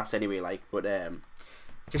the podcast anyway, like, but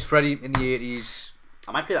just Freddy in the 80s.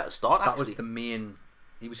 I might play that at the start, actually. That was the main...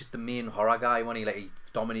 He was just the main horror guy, wasn't he? Like, he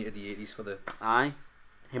dominated the 80s for the... Aye.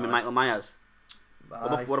 Him and Michael Myers.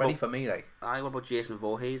 What Freddy for me, like... Aye, what about Jason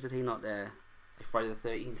Voorhees? Did he not... Friday the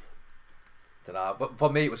 13th? But for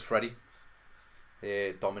me, it was Freddy.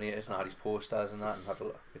 He dominated and had his posters and that, and had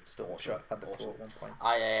a bit still shot. Had the claw at one point.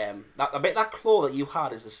 That claw that you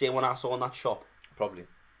had is the same one I saw in that shop. Probably.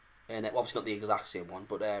 And obviously not the exact same one,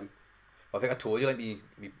 but... I think I told you, like, me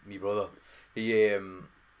brother, he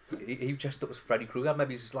dressed up as Freddy Krueger,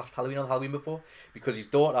 maybe his last Halloween or the Halloween before, because his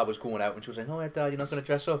daughter was going out and she was like, "Oh, Dad, you're not going to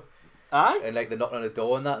dress up?" Aye. And like, they're knocking on the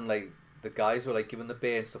door and that, and like, the guys were like giving the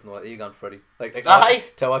bay and stuff, and they're like, "There you go, Freddy." Like aye.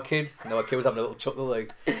 To our kid, and our kid was having a little chuckle,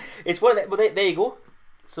 like. It's one of the, but there you go.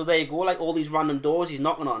 So there you go, like all these random doors he's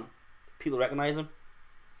knocking on, people recognise him.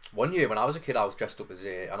 One year when I was a kid, I was dressed up as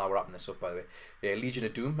and I'm wrapping this up by the way. Legion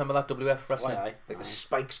of Doom. Remember that WF wrestling? Aye. Like the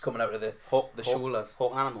spikes coming out of the shoulders.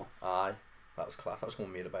 Hawk Animal. Aye, that was class. That was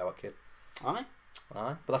one made by our kid. Aye.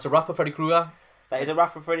 But that's a wrap for Freddy Krueger. That is a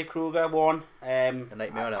wrap for Freddy Krueger. One. A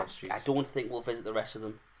Nightmare on Elm Street. I don't think we'll visit the rest of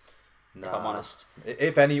them. Nah. If I'm honest.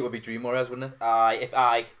 If any, it would be Dream Warriors, wouldn't it?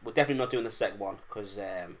 We're definitely not doing the second one because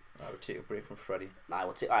I would take a break from Freddy.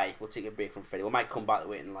 We'll take a break from Freddy. We might come back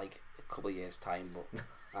to it in like a couple of years' time, but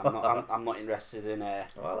I'm not interested in.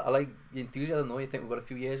 Well, I like your enthusiasm though. You think we've got a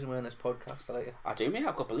few years and we're in this podcast. I like it. I do, mate.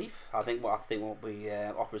 I've got belief. I think what we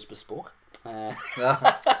offer is bespoke. Our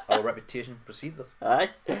reputation precedes us. Aye,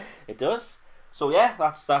 it does. So yeah,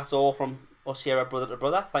 that's all from us here at Brother to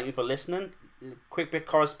Brother. Thank you for listening. Quick bit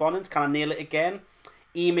correspondence. Can I nail it again?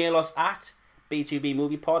 Email us at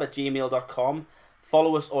b2bmoviepod@gmail.com.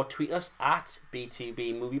 Follow us or tweet us at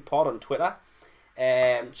b2bmoviepod on Twitter.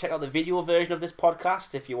 Check out the video version of this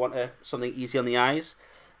podcast if you want something easy on the eyes.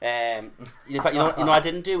 In fact, you know I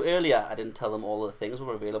didn't do earlier. I didn't tell them all the things we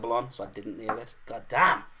were available on, so I didn't nail it. God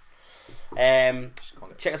damn.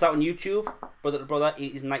 Check us out on YouTube, Brother to Brother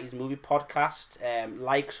 80s and 90s Movie Podcast.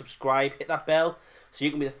 Like, subscribe, hit that bell so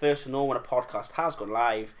you can be the first to know when a podcast has gone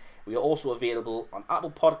live. We are also available on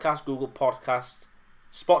Apple Podcasts, Google Podcasts,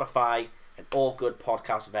 Spotify, and all good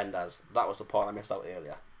podcast vendors. That was the part I missed out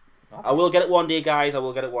earlier. Okay. I will get it one day, guys. I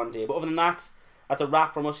will get it one day. But other than that, that's a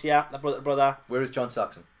wrap from us here. Brother to brother. Where is John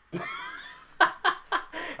Saxon?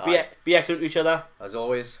 Be excellent to each other. As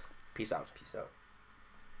always. Peace out. Peace out.